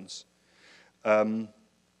northeast France.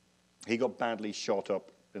 He got badly shot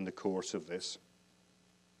up in the course of this.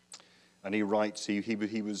 And he writes,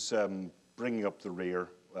 he was bringing up the rear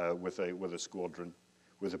with a squadron,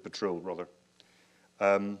 with a patrol, rather.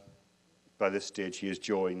 By this stage, he has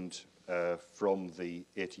joined, from the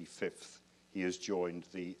 85th, he has joined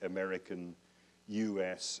the American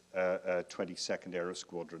US 22nd Aero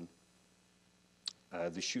Squadron,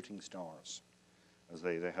 the Shooting Stars, as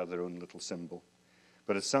they had their own little symbol.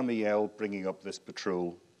 But at St. Mihiel, bringing up this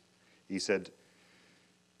patrol, he said,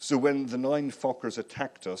 "So when the 9 Fokkers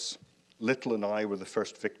attacked us, Little and I were the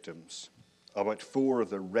first victims. About 4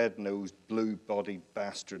 of the red-nosed, blue-bodied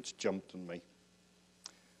bastards jumped on me.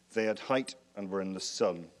 They had height and were in the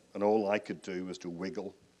sun, and all I could do was to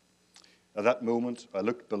wiggle. At that moment, I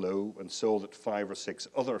looked below and saw that 5 or 6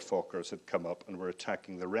 other Fokkers had come up and were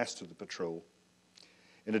attacking the rest of the patrol.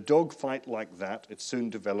 In a dogfight like that, it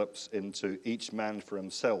soon develops into each man for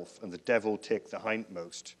himself, and the devil take the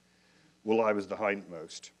hindmost. Well, I was the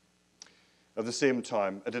hindmost. At the same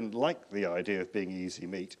time, I didn't like the idea of being easy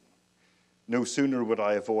meat. No sooner would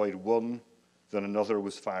I avoid one than another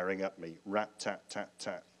was firing at me.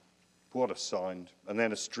 Rat-tat-tat-tat. What a sound. And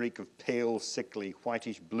then a streak of pale, sickly,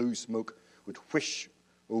 whitish-blue smoke would whish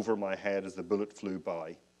over my head as the bullet flew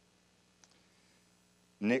by.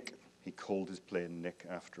 Nick, he called his plane Nick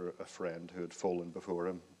after a friend who had fallen before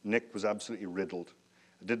him. Nick was absolutely riddled.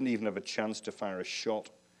 I didn't even have a chance to fire a shot.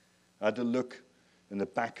 I had to look in the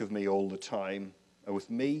back of me all the time. And with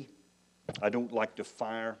me, I don't like to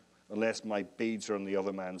fire unless my beads are on the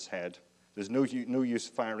other man's head. There's no use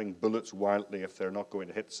firing bullets wildly if they're not going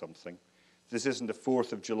to hit something. This isn't a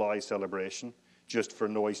 4th of July celebration, just for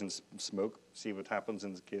noise and smoke. See what happens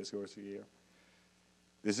in the case horse of the year.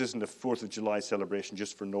 This isn't a 4th of July celebration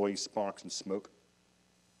just for noise, sparks, and smoke.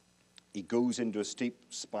 He goes into a steep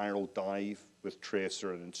spiral dive with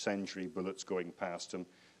tracer and incendiary bullets going past him,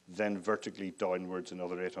 then vertically downwards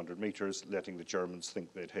another 800 meters, letting the Germans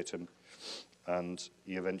think they'd hit him. And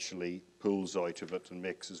he eventually pulls out of it and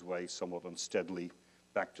makes his way somewhat unsteadily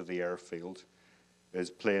back to the airfield.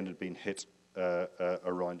 His plane had been hit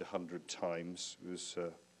around 100 times. It was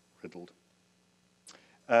riddled.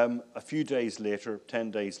 A few days later,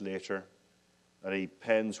 10 days later, he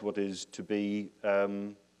pens what is to be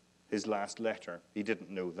his last letter. He didn't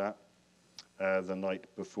know that the night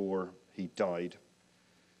before he died.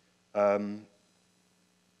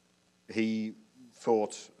 He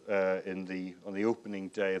fought on the opening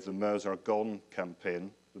day of the Meuse-Argonne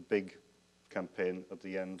campaign, the big campaign at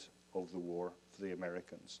the end of the war for the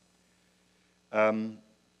Americans.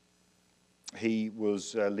 He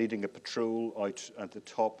was leading a patrol out at the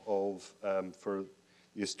top of, for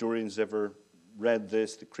the historians ever read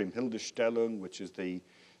this, the Kriemhildestellung, which is the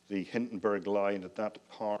Hindenburg line at that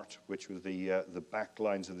part, which was the back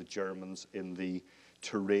lines of the Germans in the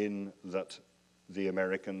terrain that the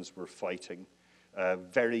Americans were fighting.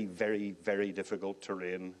 Very, very, very difficult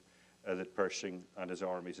terrain that Pershing and his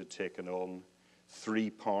armies had taken on. 3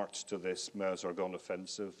 parts to this Meuse-Argonne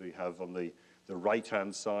offensive. We have on the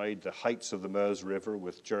right-hand side the heights of the Meuse River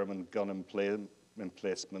with German gun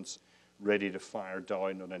emplacements ready to fire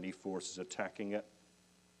down on any forces attacking it.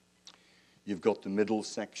 You've got the middle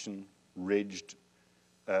section ridged,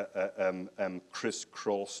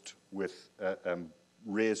 crisscrossed with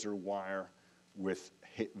razor wire with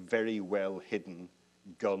very well hidden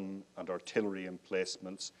gun and artillery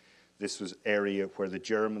emplacements. This was area where the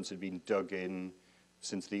Germans had been dug in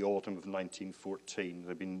since the autumn of 1914.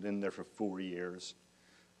 They'd been in there for 4 years.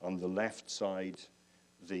 On the left side,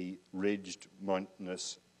 the ridged,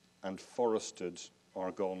 mountainous, and forested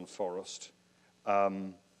Argonne forest,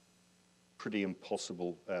 pretty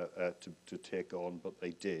impossible to take on, but they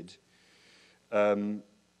did.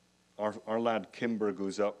 Our lad Kimber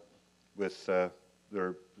goes up with a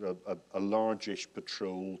largish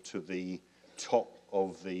patrol to the top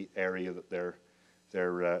of the area that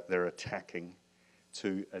they're attacking,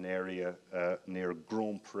 to an area near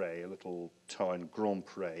Grand Pré, a little town, Grand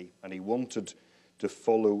Pré, and he wanted to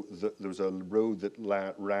follow, there was a road that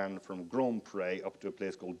ran from Grand Pré up to a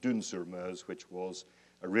place called Dune-sur-Meuse, which was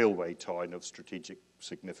a railway town of strategic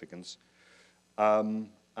significance.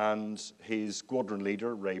 And his squadron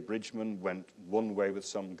leader, Ray Bridgman, went one way with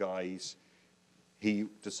some guys. He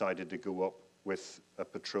decided to go up with a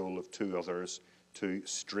patrol of 2 others to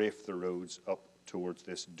strafe the roads up towards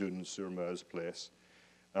this Dune-sur-Meuse place.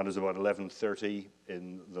 And it was about 11:30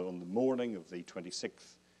 on the morning of the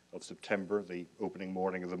 26th of September, the opening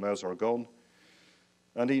morning of the Meuse-Argonne,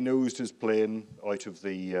 and he nosed his plane out of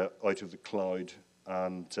the cloud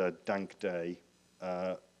and dank day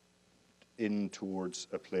in towards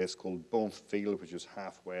a place called Bonfil, which is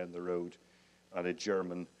halfway on the road, and a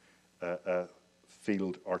German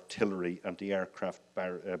field artillery anti-aircraft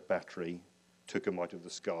battery took him out of the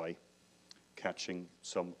sky, catching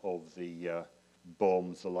some of the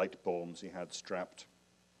bombs, the light bombs he had strapped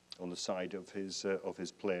on the side of his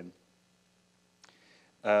plane.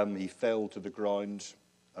 He fell to the ground,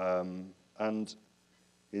 and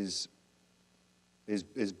his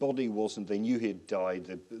body wasn't. They knew he had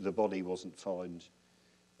died. The body wasn't found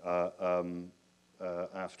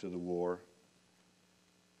after the war,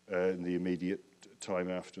 in the immediate time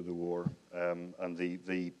after the war, and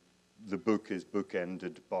the book is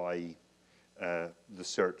bookended by the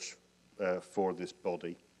search for this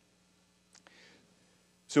body.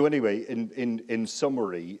 So anyway, in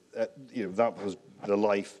summary, that was the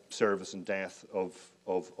life, service, and death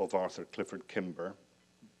of Arthur Clifford Kimber,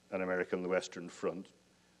 an American on the Western Front,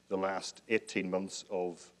 the last 18 months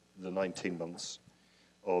of the 19 months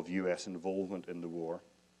of US involvement in the war.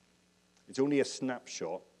 It's only a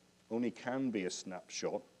snapshot, only can be a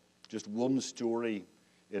snapshot, just one story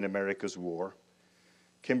in America's war.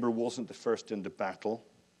 Kimber wasn't the first into battle,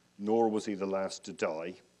 nor was he the last to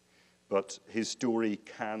die, but his story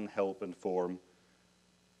can help inform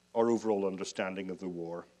our overall understanding of the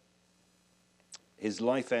war. His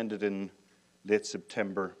life ended in late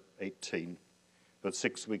September 18, but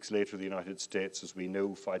 6 weeks later the United States, as we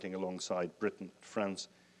know, fighting alongside Britain and France,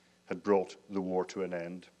 had brought the war to an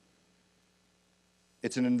end.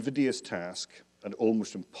 It's an invidious task and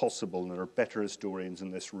almost impossible, and there are better historians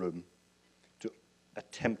in this room, to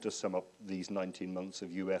attempt to sum up these 19 months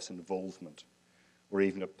of US involvement, or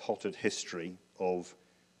even a potted history of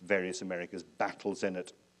various America's battles in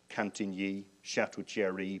it: Cantigny,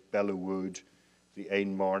 Château-Thierry, Belleau-Wood, the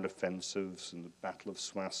Aisne-Marne offensives, and the Battle of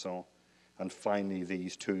Soissons, and finally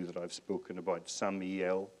these 2 that I've spoken about,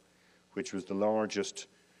 Saint-Mihiel, which was the largest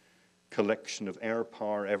collection of air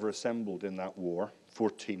power ever assembled in that war,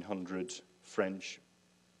 1,400 French,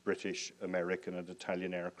 British, American, and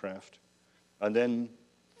Italian aircraft, and then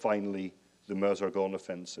finally the Meuse-Argonne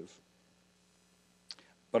offensive.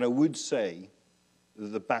 But I would say that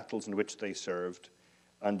the battles in which they served,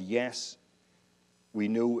 and yes, we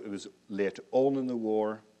know it was late on in the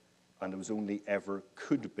war, and it was only ever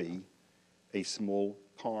could be a small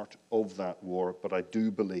part of that war, but I do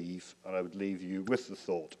believe, and I would leave you with the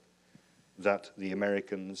thought, that the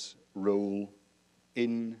Americans' role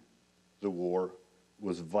in the war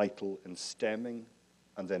was vital in stemming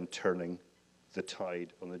and then turning the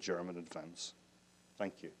tide on the German advance.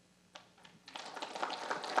 Thank you.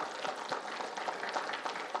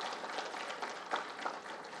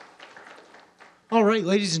 All right,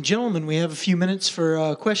 ladies and gentlemen, we have a few minutes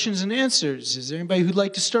for questions and answers. Is there anybody who'd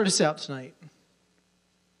like to start us out tonight?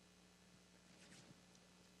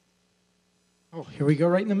 Oh, here we go,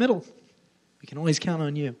 right in the middle. We can always count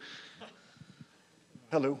on you.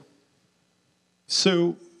 Hello.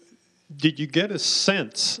 So, did you get a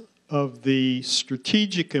sense of the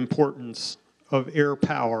strategic importance of air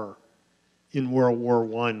power in World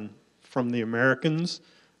War I from the Americans?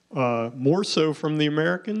 More so from the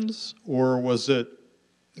Americans, or was it,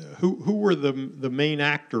 who were the main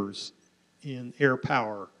actors in air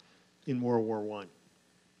power in World War I?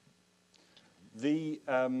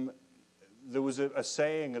 There was a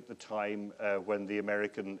saying at the time when the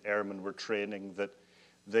American airmen were training that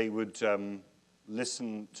they would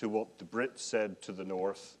listen to what the Brits said to the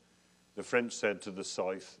north, the French said to the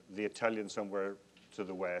south, the Italians somewhere to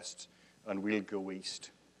the west, and we'll go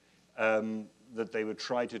east. That they would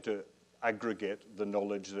try to aggregate the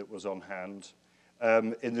knowledge that was on hand.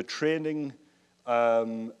 In the training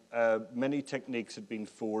Many techniques had been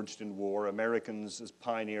forged in war. Americans, as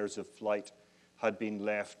pioneers of flight, had been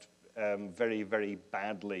left very, very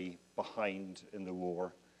badly behind in the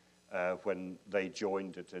war when they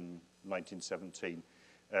joined it in 1917,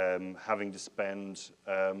 having to spend,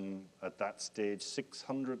 at that stage,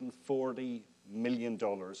 $640 million,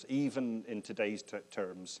 even in today's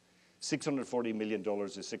terms. $640 million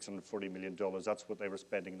is $640 million. That's what they were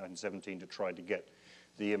spending in 1917 to try to get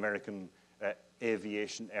the American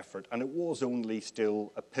aviation effort. And it was only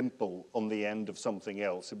still a pimple on the end of something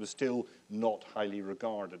else. It was still not highly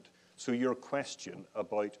regarded. So your question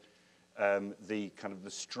about the kind of the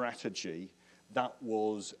strategy, that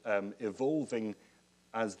was evolving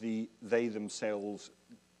as they themselves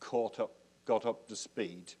got up to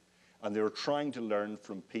speed. And they were trying to learn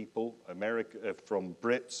from people, from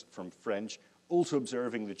Brits, from French, also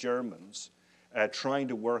observing the Germans, trying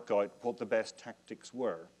to work out what the best tactics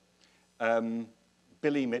were.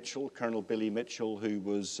 Billy Mitchell, Colonel Billy Mitchell, who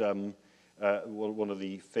was one of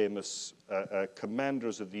the famous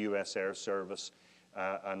commanders of the US Air Service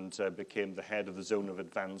and became the head of the Zone of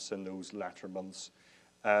Advance in those latter months,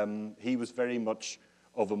 he was very much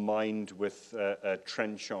of a mind with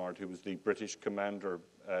Trenchard, who was the British commander,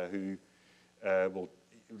 who will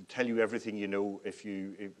tell you everything you know if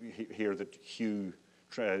you hear that Hugh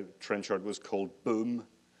Trenchard was called Boom,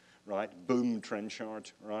 right? Boom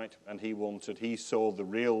Trenchard, right? And he saw the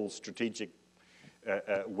real strategic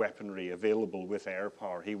weaponry available with air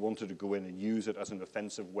power. He wanted to go in and use it as an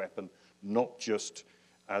offensive weapon, not just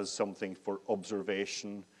as something for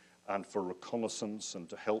observation and for reconnaissance and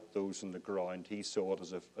to help those on the ground. He saw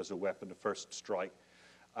it as a weapon of first strike.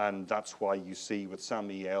 And that's why you see with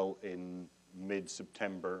Samuel in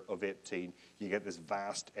mid-September of 18, you get this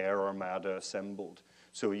vast air armada assembled.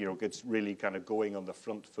 So, it's really kind of going on the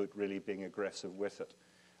front foot, really being aggressive with it.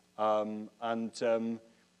 But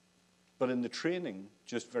in the training,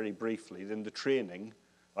 just very briefly, in the training,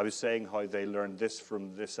 I was saying how they learned this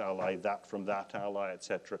from this ally, that from that ally,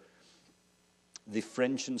 etc. The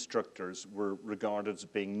French instructors were regarded as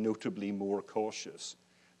being notably more cautious,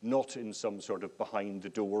 not in some sort of behind the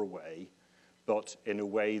door way, but in a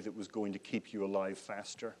way that was going to keep you alive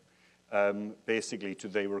faster. Basically,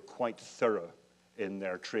 they were quite thorough in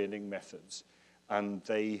their training methods. And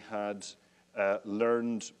they had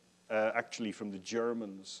learned, actually from the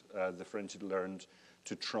Germans, the French had learned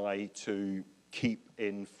to try to keep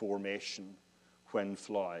in formation when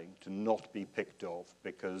flying, to not be picked off,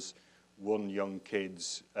 because one young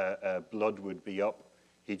kid's blood would be up.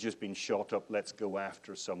 He'd just been shot up, let's go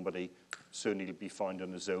after somebody. Soon he'll be found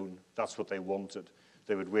on his own. That's what they wanted.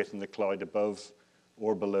 They would wait in the cloud above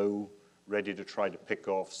or below, ready to try to pick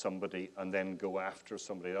off somebody and then go after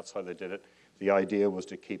somebody. That's how they did it. The idea was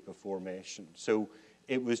to keep a formation. So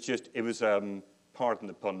it was pardon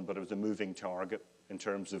the pun, but it was a moving target in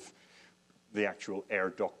terms of the actual air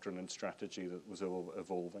doctrine and strategy that was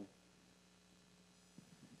evolving.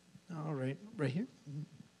 All right, right here.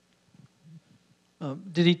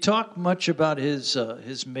 Did he talk much about his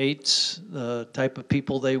mates, the type of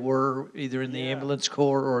people they were, either in the ambulance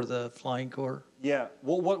corps or the flying corps? Yeah.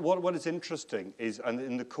 Well, what is interesting is, and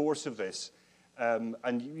in the course of this,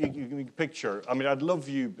 and you can picture, I mean,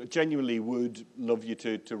 genuinely would love you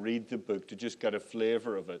to read the book to just get a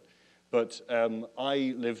flavor of it. But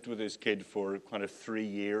I lived with this kid for kind of 3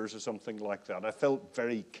 years or something like that. I felt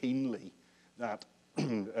very keenly that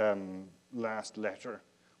last letter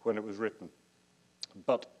when it was written.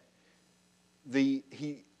 But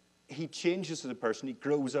he changes as a person. He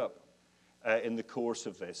grows up in the course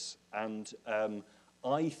of this. And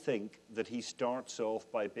I think that he starts off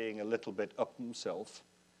by being a little bit up himself.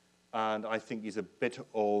 And I think he's a bit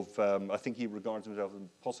of, I think he regards himself as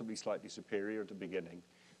possibly slightly superior at the beginning.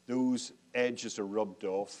 Those edges are rubbed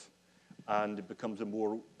off, and it becomes a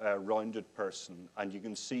more rounded person. And you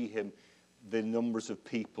can see him, the numbers of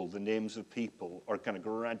people, the names of people are kind of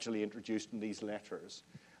gradually introduced in these letters.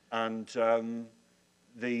 And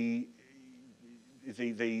he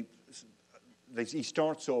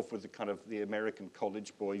starts off with the kind of the American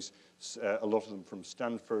college boys, a lot of them from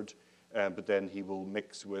Stanford, but then he will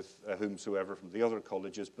mix with whomsoever from the other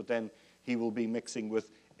colleges, but then he will be mixing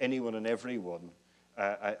with anyone and everyone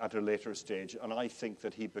at a later stage. And I think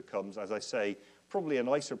that he becomes, as I say, probably a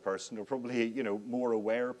nicer person, or probably more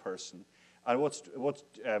aware person. And what's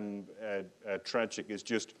tragic is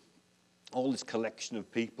just all this collection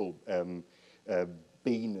of people,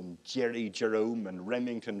 Bean and Jerry Jerome and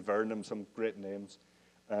Remington Vernon, some great names.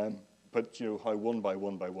 But how one by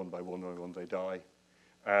one they die.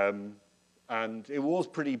 And it was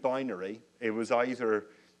pretty binary. It was either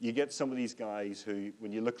you get some of these guys who,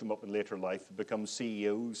 when you look them up in later life, become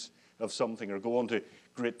CEOs of something or go on to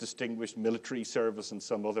great distinguished military service in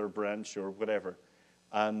some other branch or whatever,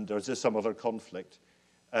 and there's just some other conflict.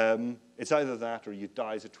 It's either that or you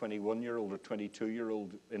die as a 21-year-old or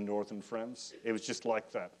 22-year-old in northern France. It was just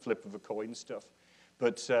like that, flip of a coin stuff.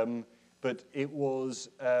 But it was,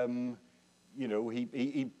 you know,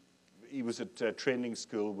 he was at training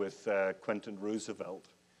school with Quentin Roosevelt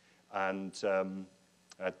and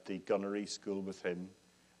at the gunnery school with him.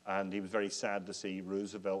 And he was very sad to see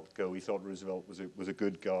Roosevelt go. He thought Roosevelt was a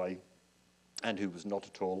good guy and who was not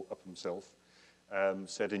at all up himself.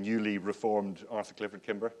 Said a newly reformed Arthur Clifford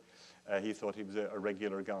Kimber. He thought he was a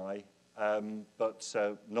regular guy. But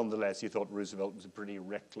nonetheless, he thought Roosevelt was a pretty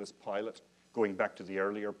reckless pilot. Going back to the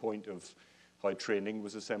earlier point of how training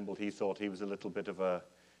was assembled, he thought he was a little bit of a,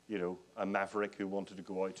 you know, a maverick who wanted to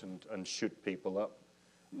go out and shoot people up.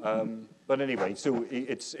 But anyway, so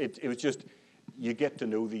it was just, you get to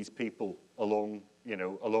know these people along, you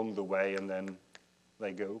know, along the way, and then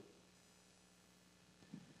they go.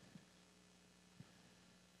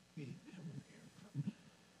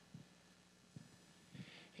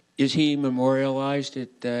 Is he memorialized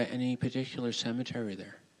at any particular cemetery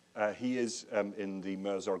there? He is in the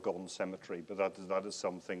Meuse-Argonne cemetery, but that is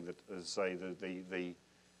something that, as I say,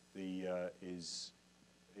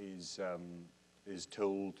 is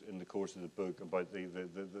told in the course of the book about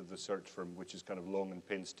the search for him, which is kind of long and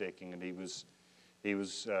painstaking. And he was,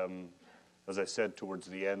 as I said towards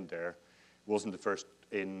the end there, wasn't the first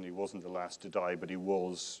in, he wasn't the last to die, but he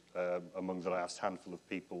was among the last handful of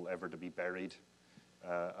people ever to be buried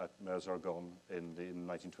at Meuse-Argonne in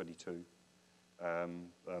 1922.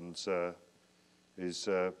 And his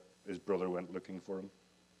brother went looking for him.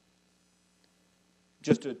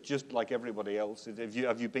 Just like everybody else.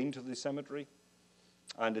 Have you been to the cemetery?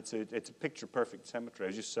 And it's a picture-perfect cemetery. I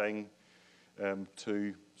was just saying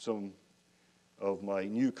to some of my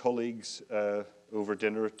new colleagues over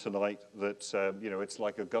dinner tonight that you know, it's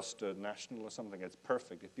like Augusta National or something. It's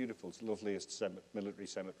perfect. It's beautiful. It's the loveliest military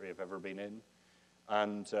cemetery I've ever been in.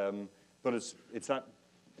 And but it's that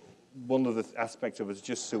one of the aspects of it is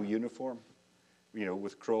just so uniform, you know,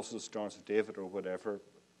 with crosses, Stars of David or whatever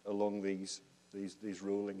along these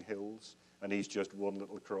rolling hills, and he's just one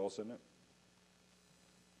little cross in it.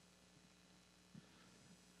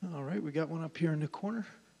 All right, we got one up here in the corner.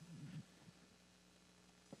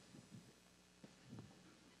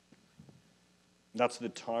 That's the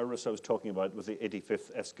Tyrus I was talking about with the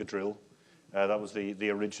 85th Escadrille. That was the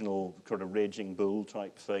original sort of Raging Bull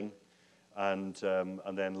type thing. And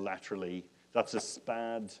then laterally, that's a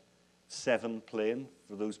SPAD 7 plane,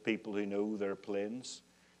 for those people who know their planes.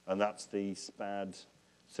 And that's the SPAD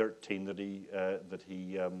 13 that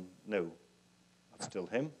he no, that's still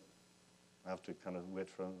him. I have to kind of wait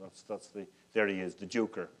for him. There he is, the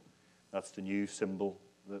Joker. That's the new symbol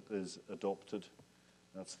that is adopted.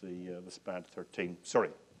 That's the SPAD 13. Sorry.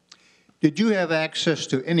 Did you have access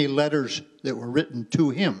to any letters that were written to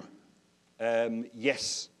him?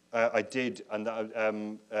 Yes, I did, and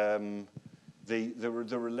there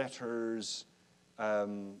were letters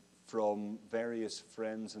from various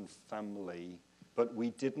friends and family, but we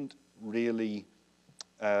didn't really.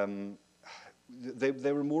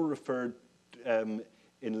 They were more referred in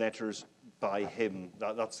letters by him.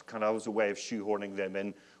 That's kind of was a way of shoehorning them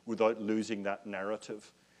in without losing that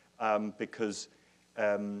narrative, because.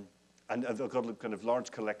 And I've got a kind of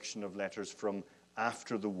large collection of letters from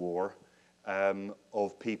after the war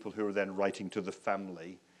of people who were then writing to the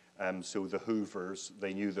family. So the Hoovers,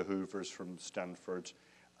 they knew the Hoovers from Stanford,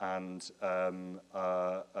 and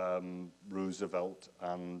Roosevelt,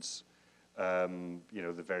 and you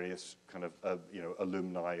know, the various kind of you know,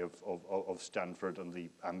 alumni of Stanford and the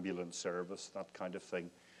ambulance service, that kind of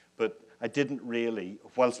thing. But I didn't really,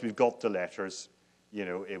 whilst we've got the letters, you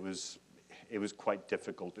know, it was quite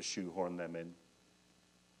difficult to shoehorn them in.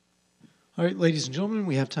 All right, ladies and gentlemen,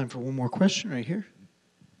 we have time for one more question right here.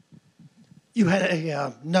 You had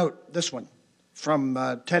a note, this one,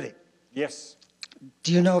 from Teddy. Yes.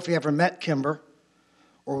 Do you know if he ever met Kimber,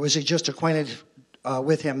 or was he just acquainted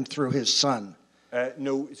with him through his son?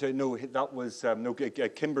 No, that was,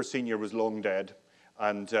 Kimber Sr. was long dead,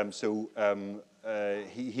 and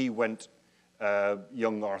he went,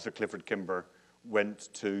 young Arthur Clifford Kimber, went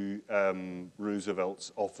to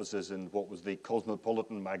Roosevelt's offices in what was the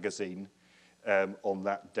Cosmopolitan magazine on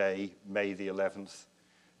that day, May the 11th,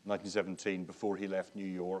 1917, before he left New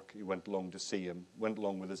York. He went along to see him, went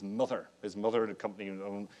along with his mother. His mother had accompanied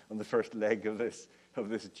him on the first leg of this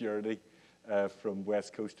journey from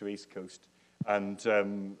West Coast to East Coast. And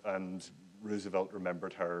Roosevelt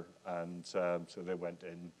remembered her, and so they went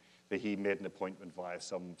in. He made an appointment via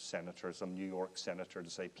some senator, some New York senator, to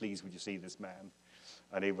say, please, would you see this man?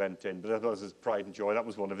 And he went in, but that was his pride and joy. That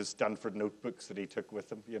was one of his Stanford notebooks that he took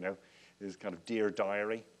with him, his kind of dear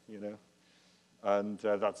diary, And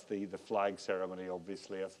that's the flag ceremony,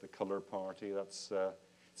 obviously. That's the color party. That's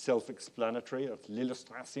self-explanatory. That's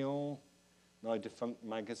l'Illustration, now defunct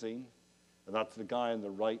magazine. And that's the guy on the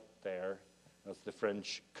right there. That's the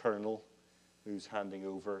French colonel who's handing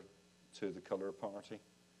over to the color party.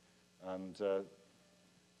 And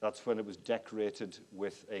that's when it was decorated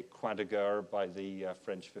with a croix de guerre by the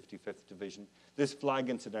French 55th Division. This flag,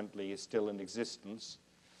 incidentally, is still in existence.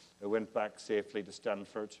 It went back safely to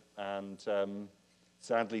Stanford, and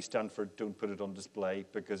sadly, Stanford don't put it on display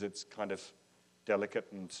because it's kind of delicate,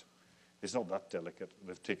 and it's not that delicate.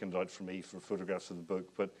 They've taken it out for me for photographs of the book,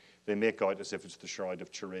 but they make out as if it's the Shroud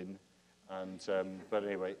of Turin. And but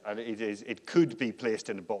anyway, and it could be placed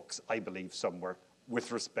in a box, I believe, somewhere.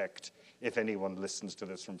 With respect, if anyone listens to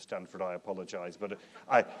this from Stanford, I apologize, but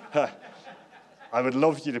I would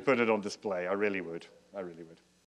love you to put it on display. I really would. I really would.